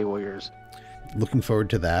Dynasty Warriors. Looking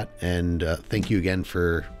forward to that, and thank you again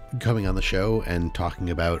for coming on the show and talking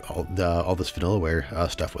about all this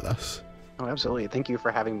Vanillaware stuff with us. Oh, absolutely. Thank you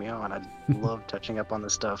for having me on. I love touching up on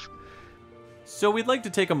this stuff. So we'd like to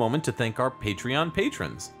take a moment to thank our Patreon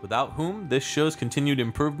patrons, without whom this show's continued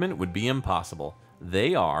improvement would be impossible.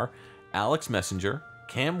 They are Alex Messenger,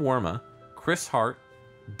 Cam Worma, Chris Hart,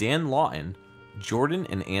 Dan Lawton, Jordan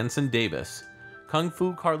and Anson Davis, Kung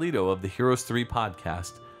Fu Carlito of the Heroes 3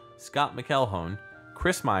 podcast, Scott McElhone,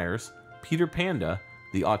 Chris Myers, Peter Panda,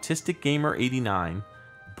 The Autistic Gamer 89,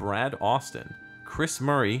 Brad Austin, Chris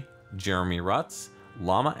Murray, Jeremy Rutz,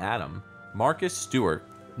 Llama Adam, Marcus Stewart,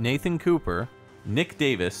 Nathan Cooper, Nick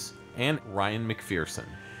Davis, and Ryan McPherson.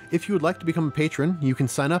 If you would like to become a patron, you can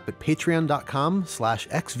sign up at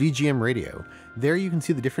patreon.com/XVGM Radio. There you can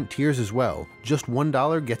see the different tiers as well. Just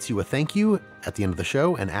 $1 gets you a thank you at the end of the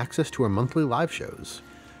show and access to our monthly live shows.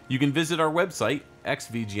 You can visit our website,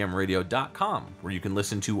 xvgmradio.com, where you can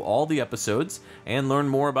listen to all the episodes and learn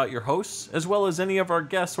more about your hosts, as well as any of our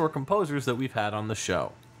guests or composers that we've had on the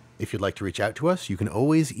show. If you'd like to reach out to us, you can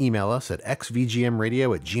always email us at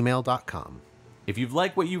xvgmradio@gmail.com. If you've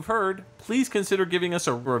liked what you've heard, please consider giving us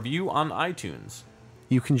a review on iTunes.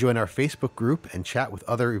 You can join our Facebook group and chat with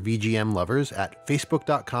other VGM lovers at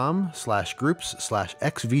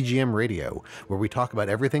facebook.com/groups/xvgmradio, where we talk about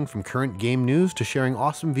everything from current game news to sharing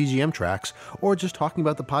awesome VGM tracks or just talking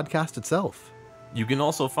about the podcast itself. You can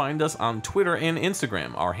also find us on Twitter and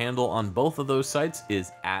Instagram. Our handle on both of those sites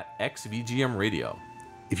is @xvgmradio.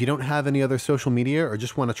 If you don't have any other social media or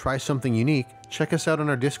just want to try something unique, check us out on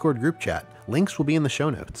our Discord group chat. Links will be in the show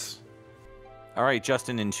notes. All right,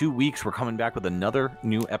 Justin, in 2 weeks, we're coming back with another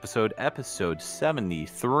new episode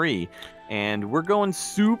 73, and we're going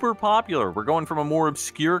super popular. We're going from a more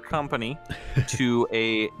obscure company to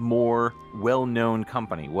a more well-known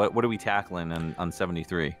company. What are we tackling on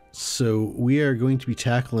 73? So we are going to be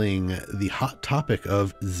tackling the hot topic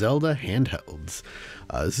of Zelda handhelds.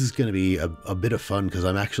 This is going to be a bit of fun because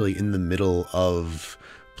I'm actually in the middle of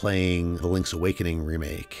playing the Link's Awakening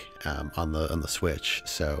remake on the Switch.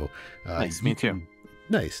 So nice, me too.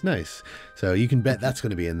 Nice. So you can bet that's going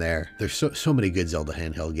to be in there. There's so many good Zelda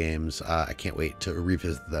handheld games. I can't wait to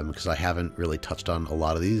revisit them because I haven't really touched on a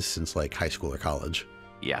lot of these since like high school or college.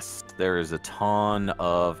 Yes, there is a ton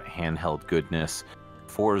of handheld goodness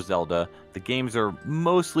for Zelda. The games are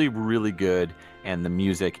mostly really good, and the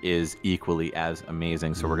music is equally as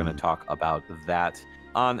amazing. So we're going to talk about that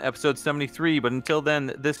on episode 73. But until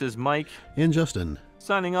then, this is Mike and Justin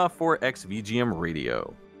signing off for XVGM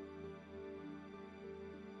Radio.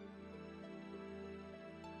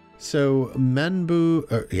 So Manabu,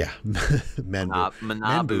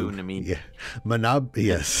 Manabu Nami. Yeah,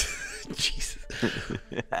 yes. Jesus.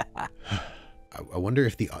 I wonder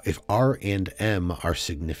if R and M are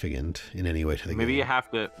significant in any way to the Maybe game. you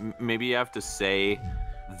have to say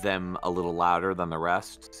them a little louder than the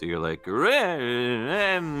rest. So you're like, Jeez.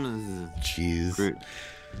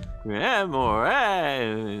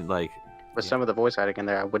 Like With some of the voice acting in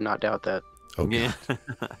there, I would not doubt that. Okay. Yeah.